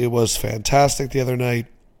Embiid was fantastic the other night.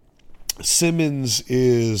 Simmons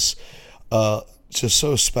is just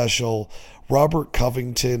so special. Robert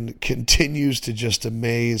Covington continues to just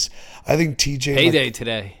amaze. I think TJ Payday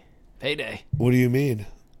today. Payday. What do you mean?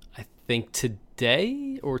 I think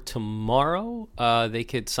today or tomorrow they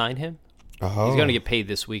could sign him. Oh. He's going to get paid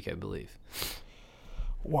this week, I believe.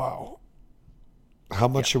 Wow. How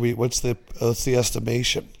much are we? What's the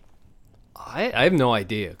estimation? I have no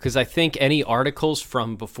idea, because I think any articles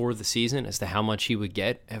from before the season as to how much he would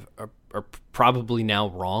get are probably now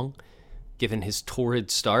wrong, given his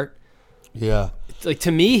torrid start. Yeah. like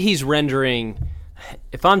to me, he's rendering.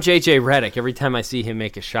 If I'm JJ Redick, every time I see him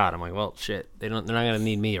make a shot, I'm like, well, shit, they're not going to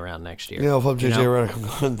need me around next year. You know, if I'm JJ know? Redick,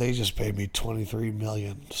 I'm going, they just paid me $23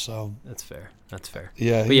 million. So That's fair. That's fair.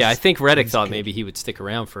 yeah, But yeah, I think Redick thought good. maybe he would stick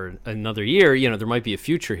around for another year. You know, there might be a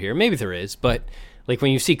future here. Maybe there is, but like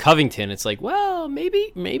when you see Covington, it's like, well,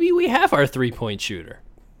 maybe we have our 3-point shooter.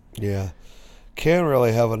 Yeah. Can't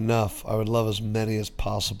really have enough. I would love as many as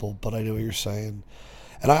possible, but I know what you're saying.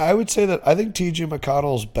 And I would say that I think T.J.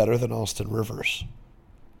 McConnell is better than Austin Rivers.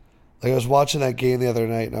 Like I was watching that game the other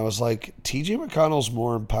night, and I was like, T.J. McConnell's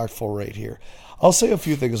more impactful right here. I'll say a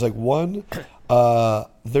few things. Like one,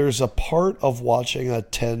 there's a part of watching a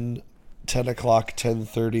 10 o'clock,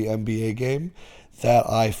 10:30 NBA game that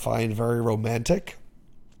I find very romantic.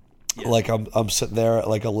 Yeah. Like I'm sitting there at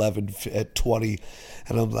like 11 at 20,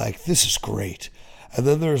 and I'm like, this is great. And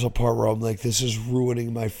then there's a part where I'm like, this is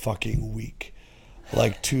ruining my fucking week.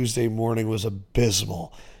 Like Tuesday morning was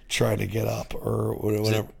abysmal trying to get up or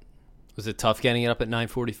whatever. Was it tough getting up at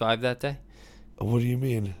 9:45 that day? What do you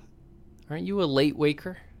mean? Aren't you a late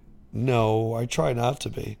waker? No, I try not to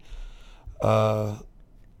be. You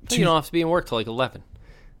don't have to be in work till like 11.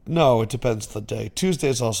 No, it depends on the day. Tuesday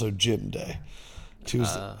is also gym day.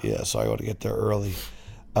 Tuesday, yeah, so I want to get there early.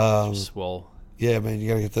 Swole. Yeah, man, you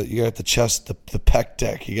gotta get the chest, the pec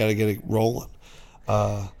deck. You gotta get it rolling.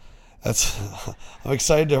 That's I'm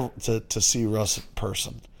excited to see Russ in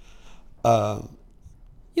person.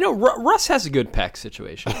 You know, Russ has a good pec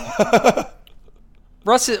situation.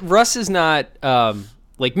 Russ is not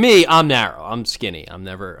like me. I'm narrow. I'm skinny. I'm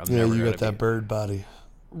never. You got that bird body.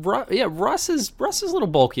 Russ is a little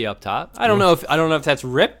bulky up top. I don't know if that's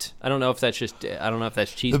ripped. I don't know if that's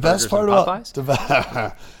cheeseburgers. The best part and Popeyes.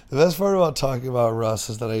 The best part about talking about Russ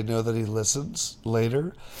is that I know that he listens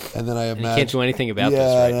later, and then I imagine he can't do anything about this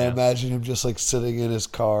right now. I imagine him just like sitting in his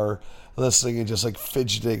car, listening and just like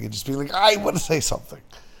fidgeting and just being like, I want to say something.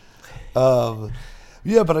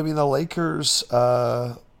 Yeah, but I mean the Lakers.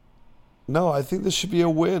 No, I think this should be a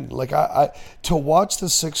win. Like I to watch the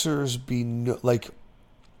Sixers be like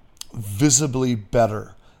visibly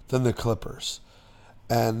better than the Clippers,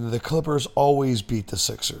 and the Clippers always beat the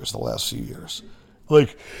Sixers the last few years.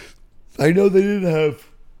 Like I know they didn't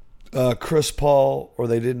have Chris Paul or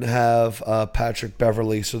they didn't have Patrick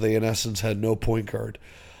Beverley, so they in essence had no point guard.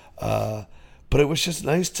 But it was just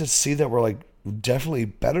nice to see that we're like definitely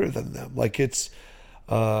better than them. Like it's.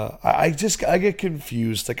 I get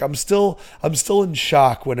confused. Like I'm still in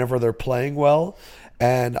shock whenever they're playing well.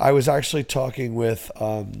 And I was actually talking with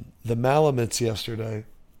the Malamutes yesterday,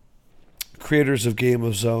 creators of Game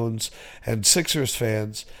of Zones and Sixers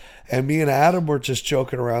fans, and me and Adam were just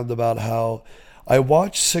joking around about how I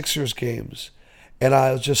watch Sixers games and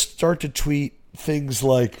I'll just start to tweet things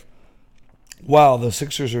like, wow, the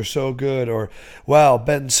Sixers are so good, or wow,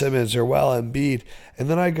 Ben Simmons, or wow, Embiid. And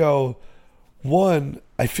then I go, one,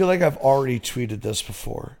 I feel like I've already tweeted this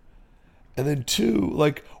before. And then two,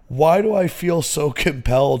 like, why do I feel so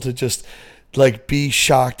compelled to just, like, be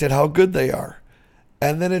shocked at how good they are?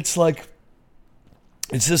 And then it's like,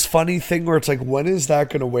 it's this funny thing where it's like, when is that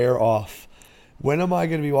going to wear off? When am I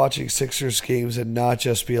going to be watching Sixers games and not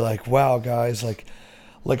just be like, wow, guys, like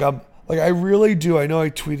I really do. I know I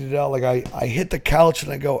tweeted it out, like, I hit the couch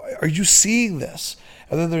and I go, are you seeing this?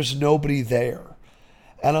 And then there's nobody there.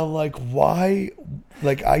 And I'm like, why?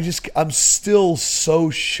 Like, I'm still so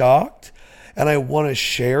shocked and I want to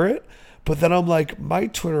share it. But then I'm like, my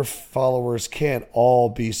Twitter followers can't all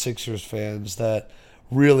be Sixers fans that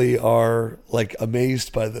really are like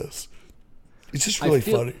amazed by this. It's just really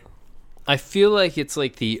funny. I feel like it's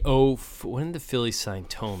like when did the Phillies sign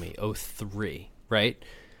Tomey? 03, right?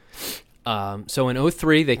 So in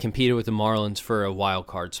 03, they competed with the Marlins for a wild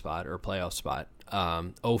card spot or a playoff spot.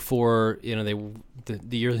 04, you know,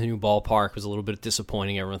 the year of the new ballpark was a little bit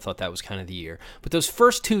disappointing. Everyone thought that was kind of the year. But those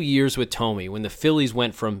first 2 years with Tomey, when the Phillies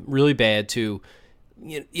went from really bad to,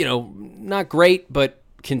 you know, not great, but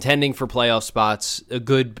contending for playoff spots, a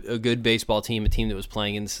good baseball team, a team that was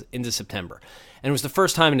playing into September. And it was the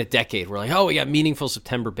first time in a decade we're like, oh, we got meaningful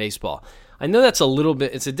September baseball. I know that's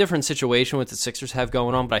it's a different situation what the Sixers have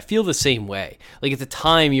going on, but I feel the same way. Like at the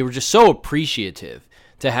time, you were just so appreciative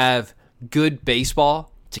to have good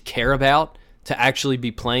baseball to care about, to actually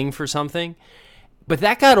be playing for something. But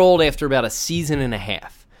that got old after about a season and a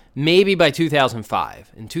half. Maybe by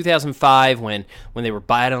 2005. In 2005, when they were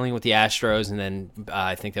battling with the Astros, and then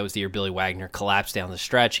I think that was the year Billy Wagner collapsed down the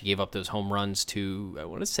stretch. He gave up those home runs to, I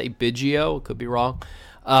want to say Biggio, could be wrong.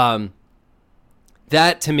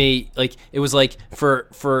 That to me, like it was like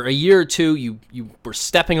for a year or two, you were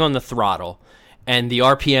stepping on the throttle, and the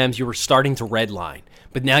RPMs you were starting to redline.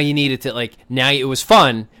 But now you needed to, like, now it was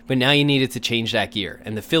fun, but now you needed to change that gear.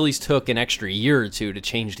 And the Phillies took an extra year or two to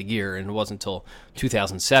change the gear, and it wasn't until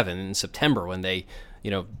 2007 in September when they,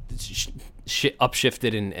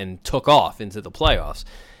 upshifted and took off into the playoffs.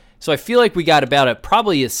 So I feel like we got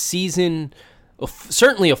probably a season,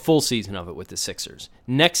 certainly a full season of it with the Sixers.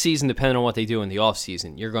 Next season, depending on what they do in the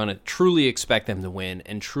offseason, you're going to truly expect them to win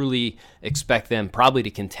and truly expect them probably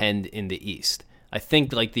to contend in the East. I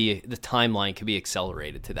think like the timeline could be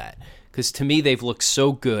accelerated to that because to me they've looked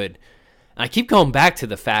so good. And I keep going back to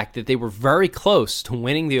the fact that they were very close to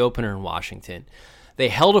winning the opener in Washington. They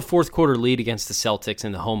held a fourth quarter lead against the Celtics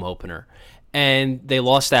in the home opener, and they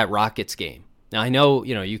lost that Rockets game. Now I know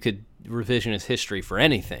you could revisionist history for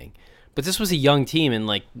anything, but this was a young team and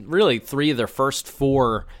like really 3 of their first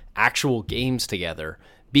 4 actual games together,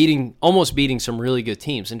 almost beating some really good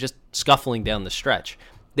teams and just scuffling down the stretch.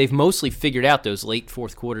 They've mostly figured out those late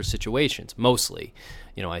fourth quarter situations. Mostly,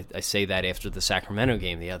 I say that after the Sacramento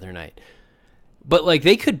game the other night. But like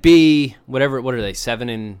they could be what are they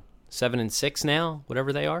 7-6 now?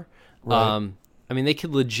 Whatever they are. Right. They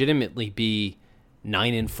could legitimately be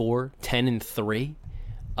 9-4,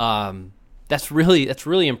 10-3. That's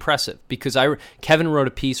really impressive because Kevin wrote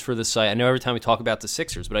a piece for the site. I know every time we talk about the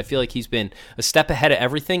Sixers, but I feel like he's been a step ahead of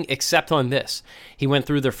everything except on this. He went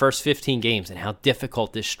through their first 15 games and how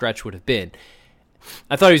difficult this stretch would have been.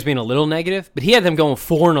 I thought he was being a little negative, but he had them going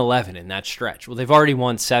 4-11 in that stretch. Well, they've already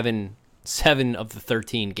won seven of the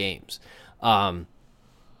 13 games.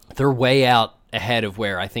 They're way out ahead of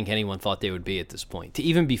where I think anyone thought they would be at this point. To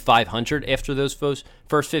even be 500 after those first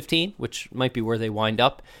 15, which might be where they wind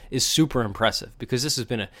up, is super impressive because this has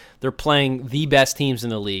been they're playing the best teams in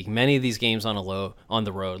the league. Many of these games on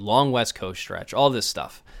the road, long West Coast stretch, all this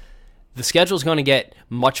stuff. The schedule is going to get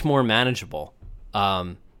much more manageable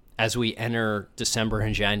as we enter December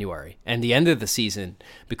and January. And the end of the season,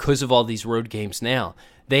 because of all these road games now,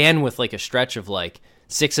 they end with like a stretch of like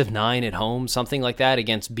 6 of 9 at home, something like that,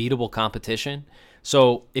 against beatable competition.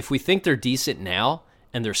 So if we think they're decent now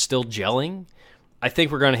and they're still gelling, I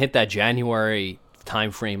think we're going to hit that January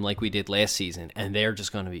time frame like we did last season, and they're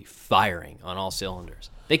just going to be firing on all cylinders.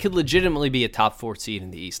 They could legitimately be a top 4 seed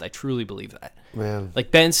in the East. I truly believe that. Man.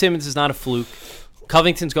 Like Ben Simmons is not a fluke.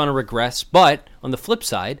 Covington's going to regress, but on the flip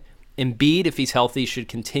side, Embiid, if he's healthy, should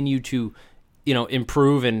continue to,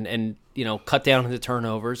 improve and cut down on the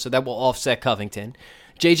turnovers, so that will offset Covington.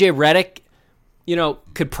 JJ Redick,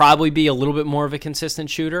 could probably be a little bit more of a consistent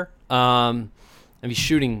shooter. He's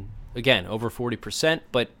shooting, again, over 40%,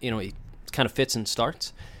 but, he kind of fits and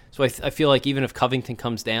starts. So I feel like even if Covington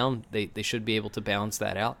comes down, they should be able to balance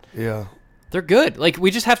that out. Yeah. They're good. Like,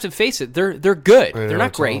 we just have to face it. They're good. I know, they're not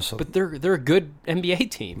it's great, awesome. but they're a good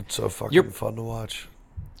NBA team. It's so fucking fun to watch.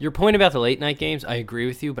 Your point about the late night games, I agree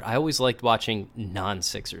with you, but I always liked watching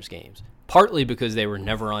non-Sixers games, partly because they were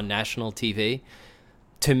never on national TV.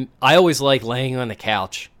 I always liked laying on the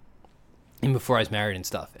couch, even before I was married and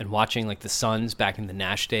stuff, and watching like the Suns back in the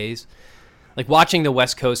Nash days, like watching the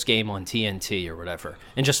West Coast game on TNT or whatever,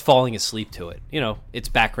 and just falling asleep to it. It's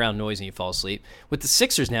background noise and you fall asleep. With the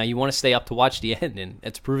Sixers now, you want to stay up to watch the end, and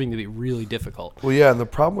it's proving to be really difficult. Well, yeah, and the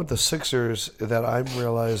problem with the Sixers that I'm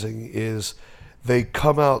realizing is they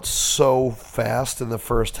come out so fast in the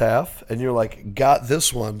first half, and you're like, got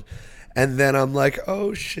this one, and then I'm like,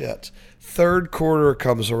 oh shit. Third quarter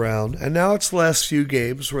comes around, and now it's the last few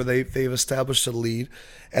games where they've established a lead,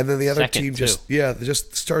 and then the other team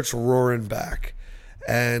just starts roaring back,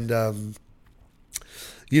 and that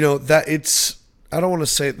it's, I don't want to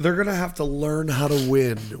say they're gonna have to learn how to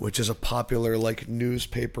win, which is a popular like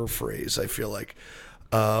newspaper phrase, I feel like,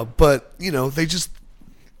 but they just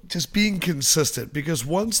being consistent, because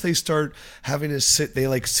once they start having to sit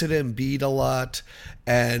Embiid a lot,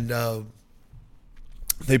 and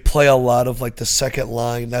they play a lot of like the second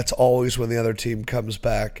line. That's always when the other team comes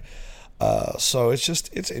back. So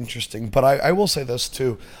it's interesting. But I will say this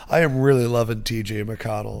too. I am really loving TJ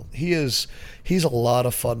McConnell. He's a lot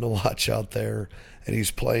of fun to watch out there, and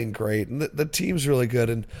he's playing great. And the team's really good.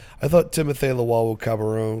 And I thought Timothy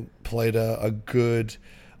Luwawu-Cabarrot played a good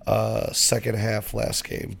second half last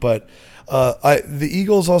game. But the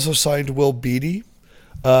Eagles also signed Will Beatty,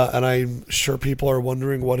 and I'm sure people are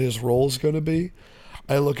wondering what his role is going to be.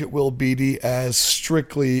 I look at Will Beatty as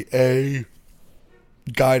strictly a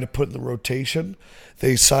guy to put in the rotation.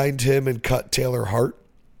 They signed him and cut Taylor Hart,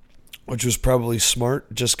 which was probably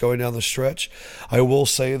smart, just going down the stretch. I will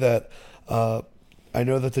say that I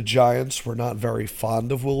know that the Giants were not very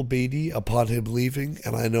fond of Will Beatty upon him leaving,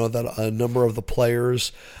 and I know that a number of the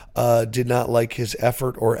players did not like his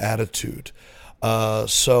effort or attitude.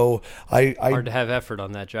 So I Hard to have effort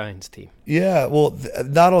on that Giants team. yeah, well,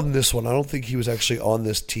 not on this one. I don't think he was actually on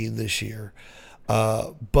this team this year.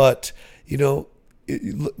 But you know,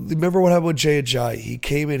 remember what happened with Jay Ajayi? He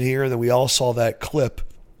came in here, and then we all saw that clip.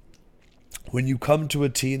 When you come to a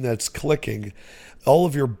team that's clicking, all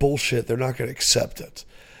of your bullshit, they're not going to accept it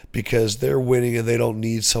because they're winning and they don't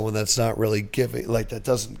need someone that's not really giving, like that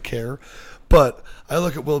doesn't care. But I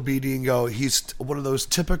look at Will Beatty and go, he's one of those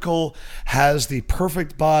typical, has the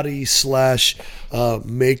perfect body /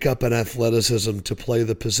 makeup and athleticism to play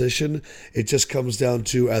the position. It just comes down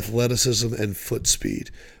to athleticism and foot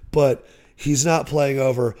speed. But he's not playing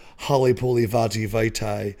over Holly Poly Vati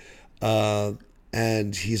Vaitai.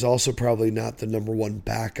 And he's also probably not the number one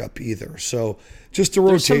backup either. So just a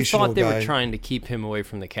There's rotational some thought they guy. were trying to keep him away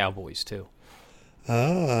from the Cowboys too.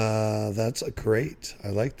 That's a great. I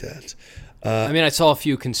like that. I mean, I saw a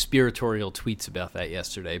few conspiratorial tweets about that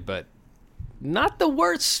yesterday, but not the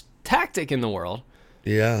worst tactic in the world.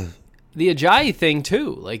 Yeah. The Ajayi thing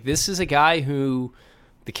too. Like, this is a guy who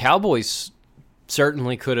the Cowboys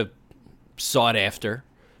certainly could have sought after,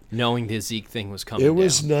 knowing the Zeke thing was coming. It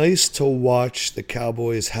was down. nice to watch the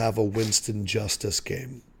Cowboys have a Winston Justice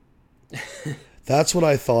game. That's what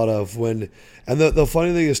I thought of when. And the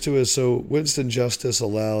funny thing is too is so Winston Justice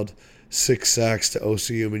allowed 6 sacks to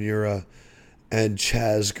Osi Umenyiora, and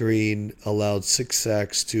Chaz Green allowed 6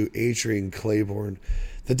 sacks to Adrian Claiborne.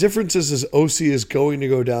 The difference is Osi is going to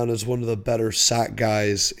go down as one of the better sack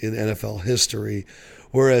guys in NFL history,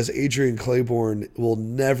 whereas Adrian Claiborne will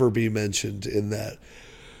never be mentioned in that.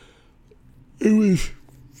 It was,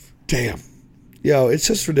 damn. Yo, it's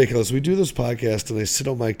just ridiculous. We do this podcast and I sit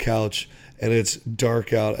on my couch and it's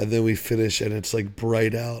dark out and then we finish and it's like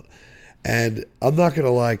bright out. And I'm not going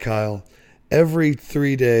to lie, Kyle. Every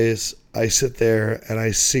 3 days I sit there and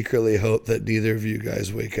I secretly hope that neither of you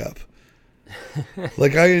guys wake up.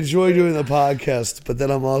 Like, I enjoy doing the podcast, but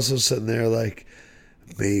then I'm also sitting there like,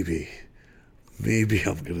 maybe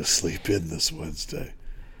I'm going to sleep in this Wednesday.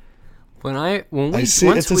 When It's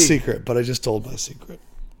a secret, but I just told my secret.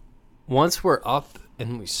 Once we're up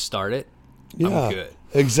and we start it, Yeah, I'm good.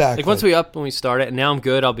 exactly. Like, once we up and we start it, and now I'm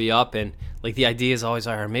good, I'll be up, and like the idea is always,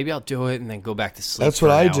 all right, maybe I'll do it and then go back to sleep. That's for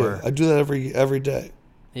what an I do. hour. I do that every day.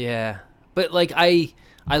 Yeah, but like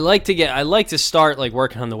I like to start like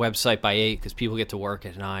working on the website by 8 because people get to work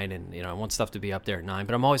at 9, and I want stuff to be up there at 9.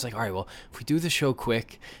 But I'm always like, all right, well, if we do the show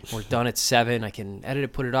quick, and we're done at 7. I can edit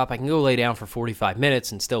it, put it up. I can go lay down for 45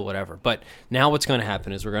 minutes and still whatever. But now what's going to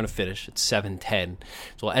happen is we're going to finish at 7:10.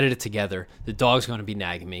 So we'll edit it together. The dog's going to be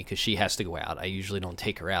nagging me because she has to go out. I usually don't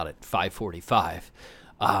take her out at 5:45.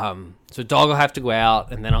 So dog will have to go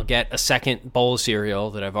out, and then I'll get a second bowl of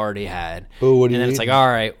cereal that I've already had. Ooh, what do and you then it's eat? like, all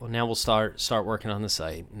right, well, now we'll start working on the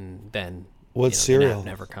site, and then What the cereal? nap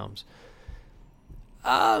never comes.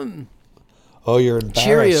 Oh, you're embarrassed.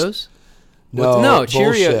 Cheerios. No,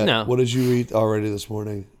 Cheerio- bullshit. no. What did you eat already this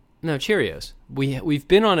morning? No, Cheerios. We've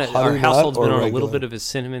been on Honey our Nut household's or been on a little regular? bit of a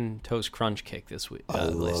cinnamon toast crunch kick this week. I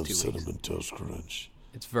The last love 2 weeks. Cinnamon Toast Crunch.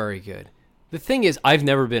 It's very good. The thing is, I've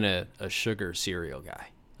never been a sugar cereal guy.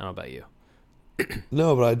 I don't know about you.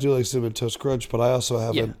 No, but I do like Cinnamon Toast Crunch, but I also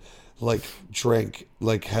haven't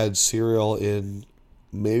had cereal in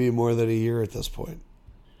maybe more than a year at this point.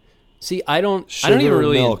 See, I don't Sugar even and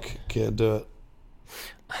really milk, can't do it.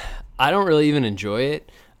 I don't really even enjoy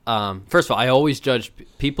it. First of all, I always judge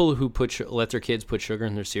people who let their kids put sugar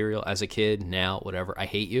in their cereal as a kid, now, whatever. I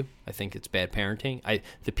hate you. I think it's bad parenting.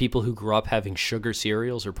 The people who grew up having sugar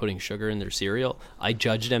cereals or putting sugar in their cereal, I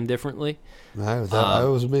judge them differently. That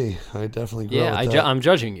was me. I definitely grew Yeah, up with that. I'm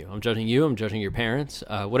judging you. I'm judging you. I'm judging your parents.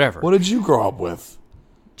 Whatever. What did you grow up with?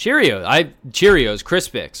 Cheerios,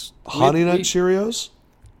 Crispix. Honey Nut Cheerios?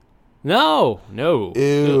 No.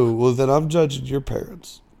 Ew. Well, then I'm judging your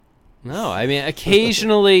parents. No, I mean,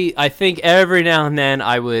 occasionally, I think every now and then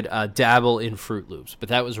I would dabble in Fruit Loops, but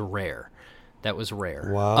that was rare.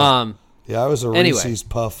 Wow. Yeah, I was a Anyway. Reese's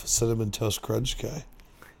Puff Cinnamon Toast Crunch guy.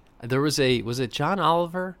 There was it John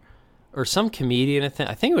Oliver or some comedian? I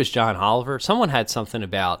think it was John Oliver. Someone had something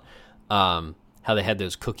about how they had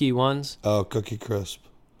those cookie ones. Oh, Cookie Crisp.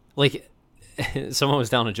 Like, someone was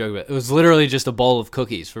telling a joke about it. It was literally just a bowl of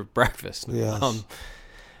cookies for breakfast. Yes.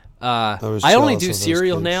 I was only jealous do of those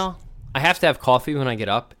cereal kids. now. I have to have coffee when I get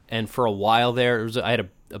up, and for a while there, I had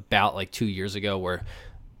a bout like 2 years ago where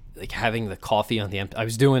like having the coffee on the empty. I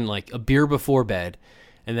was doing like a beer before bed,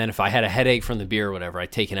 and then if I had a headache from the beer or whatever,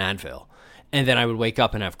 I'd take an Advil, and then I would wake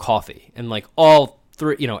up and have coffee, and like all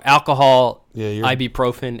three, alcohol, Yeah,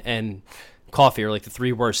 ibuprofen, and coffee are like the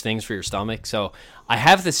three worst things for your stomach. So I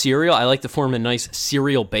have the cereal. I like to form a nice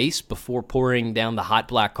cereal base before pouring down the hot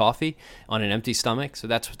black coffee on an empty stomach. So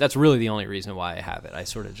that's really the only reason why I have it. I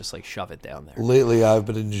sort of just like shove it down there. Lately, I've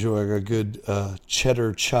been enjoying a good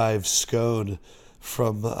cheddar chive scone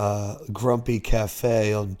from Grumpy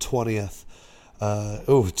Cafe on 20th.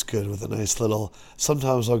 It's good with a nice little.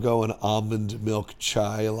 Sometimes I'll go an almond milk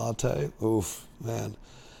chai latte. Oof, man.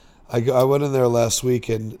 I went in there last week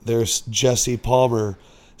and there's Jesse Palmer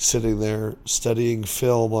sitting there studying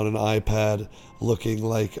film on an iPad, looking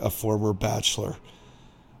like a former bachelor.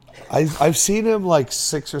 I've seen him like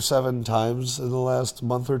 6 or 7 times in the last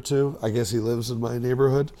month or two. I guess he lives in my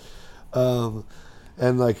neighborhood. And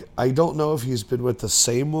like, I don't know if he's been with the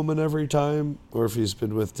same woman every time or if he's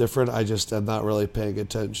been with different. I just am not really paying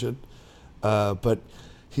attention. But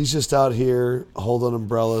he's just out here holding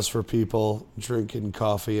umbrellas for people, drinking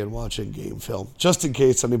coffee and watching game film. Just in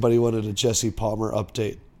case anybody wanted a Jesse Palmer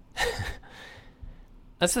update.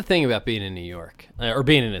 That's the thing about being in New York or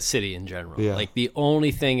being in a city in general. Yeah. Like the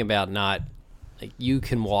only thing about not like you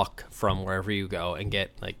can walk from wherever you go and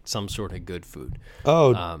get like some sort of good food.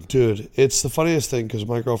 Oh, dude, it's the funniest thing because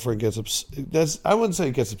my girlfriend gets upset. I wouldn't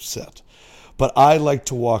say gets upset, but I like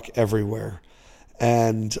to walk everywhere.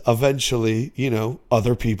 And eventually,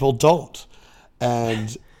 other people don't.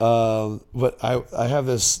 And but I have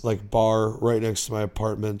this like bar right next to my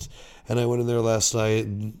apartment, and I went in there last night,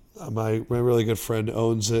 and my really good friend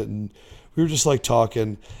owns it, and we were just like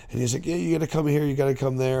talking, and he's like, "Yeah, you got to come here, you got to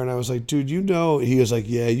come there," and I was like, "Dude, He was like,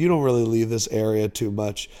 "Yeah, you don't really leave this area too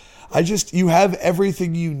much. You have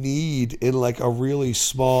everything you need in like a really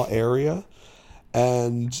small area,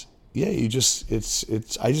 and." Yeah, I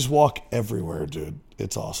just walk everywhere, dude.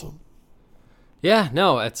 It's awesome. Yeah,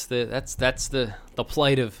 no, that's the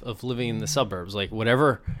plight of living in the suburbs. Like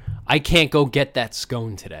whatever, I can't go get that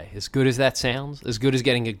scone today. As good as that sounds, as good as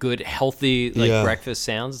getting a good healthy breakfast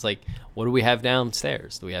sounds, like what do we have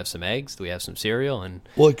downstairs? Do we have some eggs? Do we have some cereal? And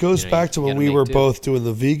well, it goes back to when we were both doing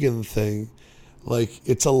the vegan thing. Like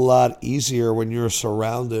it's a lot easier when you're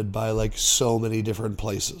surrounded by like so many different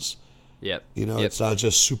places. Yep. It's not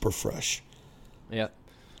just super fresh. Yep.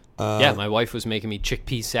 Yeah, my wife was making me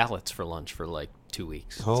chickpea salads for lunch for like 2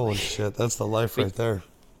 weeks. Holy shit, that's the life right there.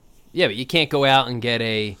 Yeah, but you can't go out and get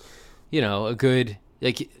a good,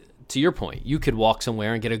 like, to your point, you could walk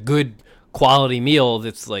somewhere and get a good quality meal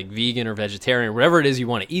that's like vegan or vegetarian or whatever it is you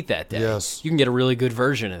want to eat that day. Yes. You can get a really good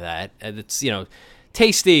version of that. And it's,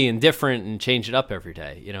 tasty and different and change it up every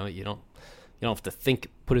day. You don't have to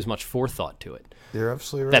put as much forethought to it. You're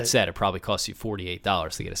absolutely right. That said, it probably costs you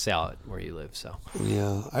 $48 to get a salad where you live. So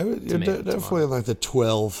yeah, I would definitely in like the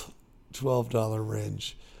 $12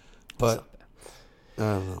 range, but I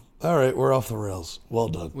don't know. All right, we're off the rails. Well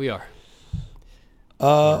done. We are.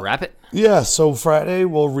 Wrap it. Yeah. So Friday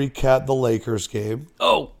we'll recap the Lakers game.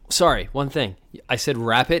 Oh, sorry. One thing. I said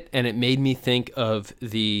wrap it, and it made me think of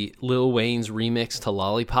the Lil Wayne's remix to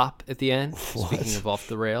Lollipop at the end. What? Speaking of off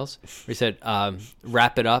the rails, where he said,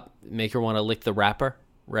 wrap it up, make her want to lick the rapper,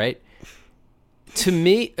 right? To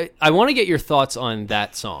me, I want to get your thoughts on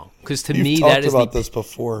that song, because to me, that is about this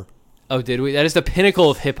before. Oh, did we? That is the pinnacle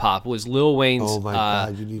of hip-hop, was Lil Wayne's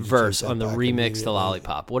God, you need to verse take that on the back remix to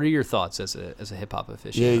Lollipop. What are your thoughts as a hip-hop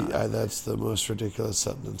aficionado? Yeah, that's the most ridiculous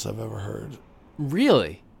sentence I've ever heard.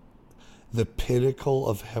 Really? The pinnacle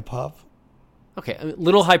of hip-hop? Okay, a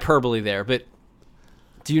little hyperbole there, but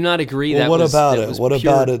do you not agree well, that what was, about that it? was What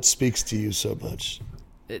pure, about it speaks to you so much?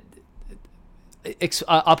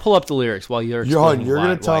 I'll pull up the lyrics while you're explaining You're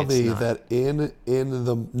going to tell me me that in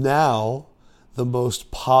the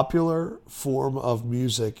most popular form of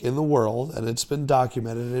music in the world, and it's been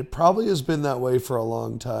documented, and it probably has been that way for a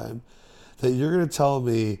long time, that you're going to tell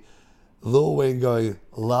me Lil Wayne going,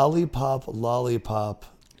 lollipop, lollipop,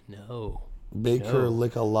 no. Make her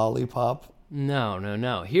lick a lollipop?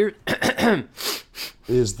 No. Here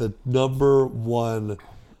is the number one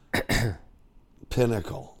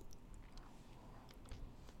pinnacle.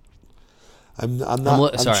 I'm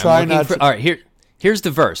not. I'm trying not to. All right, here's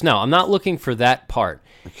the verse. No, I'm not looking for that part.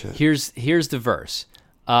 Okay. Here's the verse.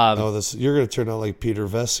 You're going to turn out like Peter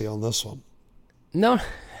Vesey on this one. No.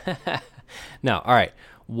 No. All right.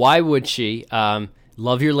 Why would she?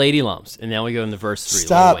 Love your lady lumps. And now we go into verse 3.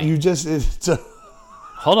 Stop.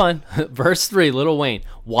 Hold on. Verse 3, Lil Wayne.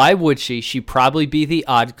 Why would she? She'd probably be the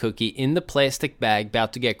odd cookie in the plastic bag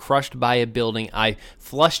about to get crushed by a building. I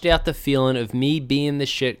flushed out the feeling of me being the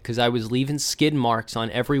shit because I was leaving skid marks on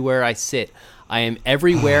everywhere I sit. I am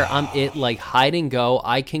everywhere. I'm it like hide and go.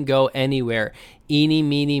 I can go anywhere. Eeny,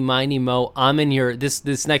 meeny, miny, mo. I'm in your...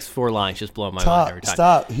 This next 4 lines just blow my mind every time.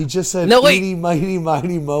 Stop. He just said eeny, miny,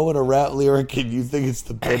 miny, mo in a rap lyric, and you think it's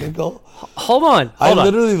the pinnacle? Hold on. I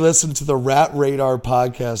literally listened to the Rat Radar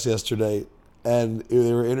podcast yesterday, and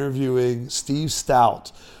they were interviewing Steve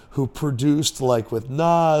Stout, who produced like with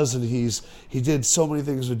Nas, and he did so many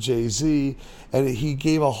things with Jay-Z, and he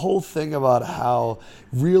gave a whole thing about how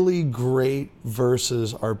really great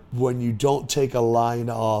verses are when you don't take a line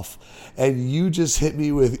off, and you just hit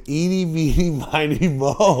me with eeny, meeny, miny,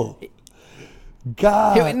 mo.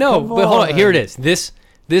 God, but hold on. Here it is.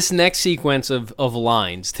 This next sequence of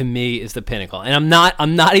lines to me is the pinnacle, and I'm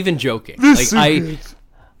not even joking.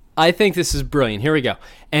 I think this is brilliant. Here we go.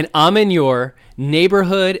 And I'm in your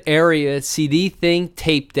neighborhood area CD thing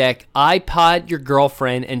tape deck, iPod your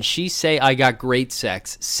girlfriend, and she say I got great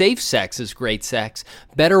sex. Safe sex is great sex.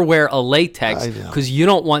 Better wear a latex because you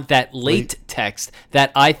don't want that late text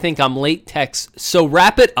that I think I'm late text. So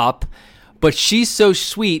wrap it up. But she's so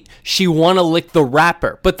sweet, she want to lick the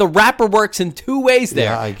rapper. But the rapper works in 2 ways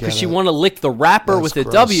there. Because she want to lick the rapper with a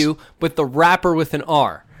W, but the rapper with an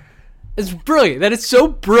R. It's brilliant. That is so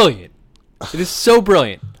brilliant. It is so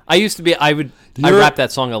brilliant. I rap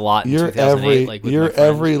that song a lot in 2008. You're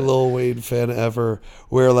every Lil Wayne fan ever.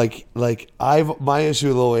 Where my issue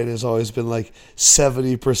with Lil Wayne has always been like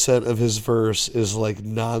 70% of his verse is like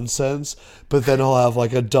nonsense, but then he'll have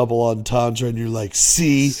like a double entendre, and you're like,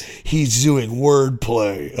 see, he's doing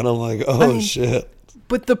wordplay, and I'm like, shit.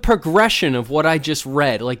 But the progression of what I just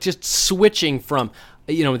read, like just switching from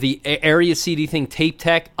the area CD thing, tape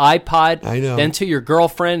tech, iPod, then to your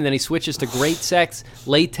girlfriend, and then he switches to great sex,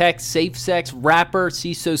 latex, safe sex, rapper,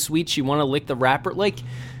 she's so sweet, she want to lick the rapper. Like,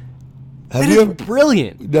 that is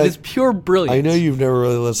brilliant. It is pure brilliance. I know you've never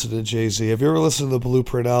really listened to Jay-Z. Have you ever listened to the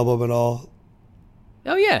Blueprint album at all?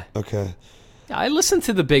 Oh, yeah. Okay. Yeah, I listened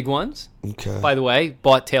to the big ones. Okay. By the way,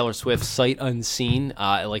 bought Taylor Swift Sight Unseen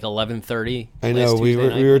at like 11:30. I know. We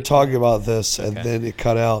were talking about this, and then it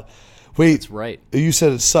cut out. Wait, that's right. You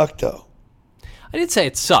said it sucked, though. I didn't say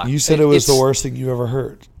it sucked. You said it was the worst thing you ever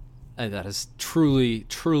heard. That is truly,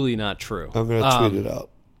 truly not true. I'm going to tweet it out.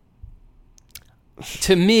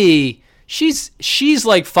 To me, she's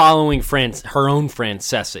like following her own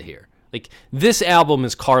Francesa here. Like, this album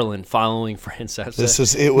is Carlin following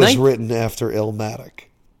Francesa. It was written after Illmatic.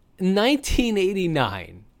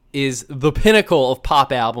 1989 is the pinnacle of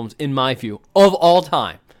pop albums, in my view, of all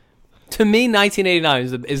time. To me, 1989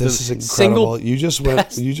 is this the is incredible. single. You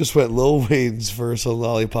just went Lil Wayne's verse on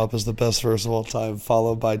Lollipop is the best verse of all time,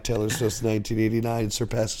 followed by Taylor Swift's 1989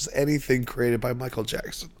 surpasses anything created by Michael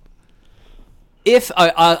Jackson. If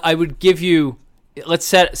I would give you, let's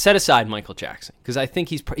set aside Michael Jackson, because I think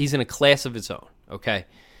he's in a class of his own. Okay,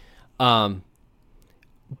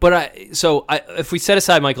 if we set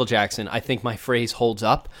aside Michael Jackson, I think my phrase holds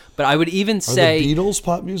up. But I would even say, are the Beatles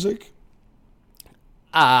pop music?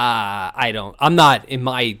 I'm not, in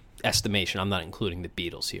my estimation, I'm not including the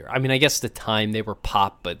Beatles here. I mean, I guess the time they were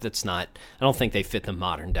pop, but that's not, I don't think they fit the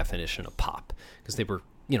modern definition of pop, because they were,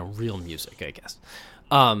 real music, I guess.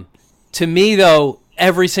 To me, though,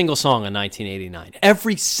 every single song in 1989,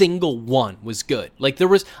 every single one was good. Like,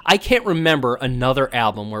 I can't remember another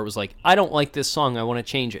album where it was like, I don't like this song, I want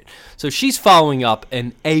to change it. So she's following up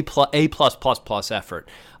an A++ effort.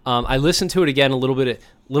 I listened to it again a little bit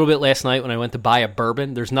last night when I went to buy a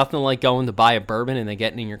bourbon. There's nothing like going to buy a bourbon and then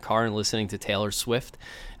getting in your car and listening to Taylor Swift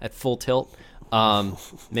at full tilt.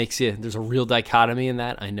 There's a real dichotomy in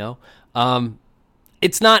that, I know.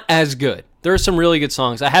 It's not as good. There are some really good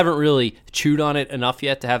songs. I haven't really chewed on it enough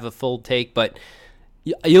yet to have a full take, but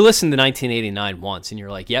you listen to 1989 once and you're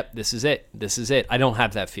like, yep, this is it. This is it. I don't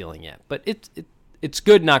have that feeling yet, but it's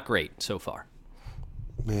good, not great so far.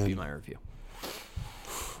 Man. That'd be my review.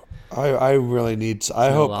 I really need to,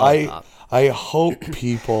 I hope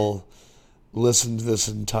people listen to this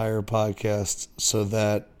entire podcast so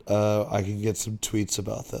that I can get some tweets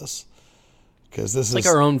about this, because this is like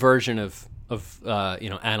our own version of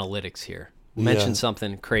analytics here. Mention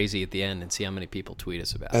something crazy at the end and see how many people tweet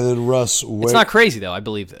us about it. And then Russ, it's not crazy though. I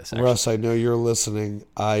believe this. Actually. Russ, I know you're listening.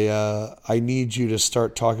 I need you to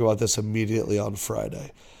start talking about this immediately on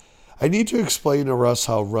Friday. I need to explain to Russ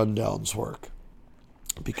how rundowns work.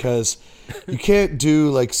 Because you can't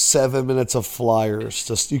do like 7 minutes of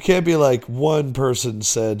flyers. You can't be like, one person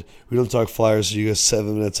said, we don't talk flyers, so you go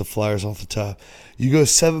 7 minutes of flyers off the top. You go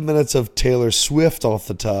 7 minutes of Taylor Swift off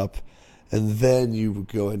the top, and then you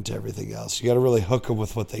go into everything else. You got to really hook them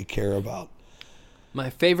with what they care about.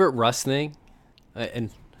 My favorite Russ thing,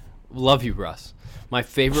 and love you, Russ. My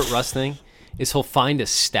favorite Russ thing is he'll find a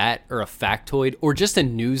stat or a factoid or just a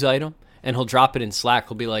news item, and he'll drop it in Slack.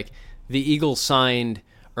 He'll be like, the Eagles signed,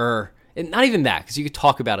 or and not even that, because you could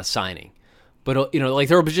talk about a signing, but like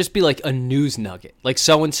there would just be like a news nugget, like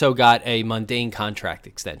so and so got a mundane contract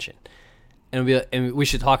extension, and we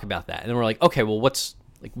should talk about that. And then we're like, okay, well, what's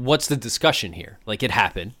the discussion here? Like, it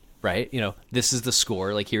happened, right? This is the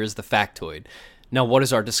score. Like, here's the factoid. Now, what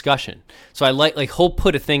is our discussion? So I he'll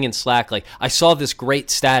put a thing in Slack, like, I saw this great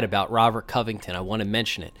stat about Robert Covington. I want to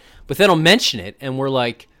mention it. But then I'll mention it, and we're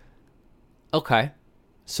like, okay,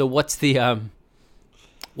 so what's the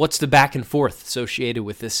back and forth associated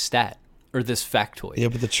with this stat or this factoid? Yeah,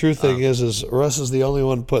 but the true thing is Russ is the only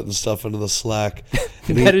one putting stuff into the Slack.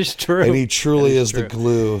 That is true. And he truly is the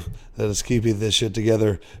glue that is keeping this shit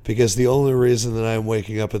together, because the only reason that I'm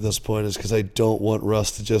waking up at this point is because I don't want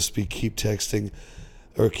Russ to just keep texting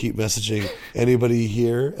or keep messaging anybody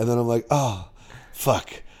here, and then I'm like, oh,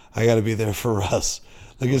 fuck, I got to be there for Russ.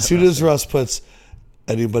 Like, as soon as Russ puts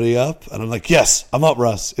anybody up, and I'm like, yes, I'm up,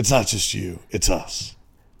 Russ. It's not just you, it's us.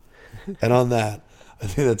 And on that, I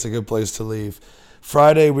think that's a good place to leave.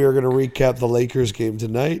 Friday, we are going to recap the Lakers game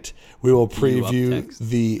tonight. We will preview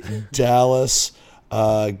the Dallas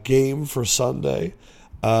game for Sunday,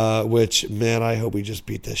 which, man, I hope we just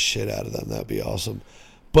beat the shit out of them. That'd be awesome.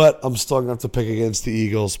 But I'm still going to have to pick against the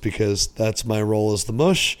Eagles because that's my role as the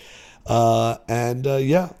mush.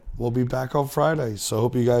 Yeah, we'll be back on Friday. So I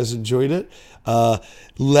hope you guys enjoyed it.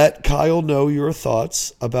 Let Kyle know your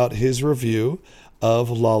thoughts about his review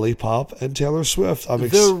of Lollipop and Taylor Swift. The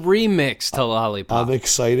remix to Lollipop. I'm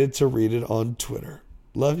excited to read it on Twitter.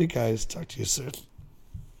 Love you guys. Talk to you soon.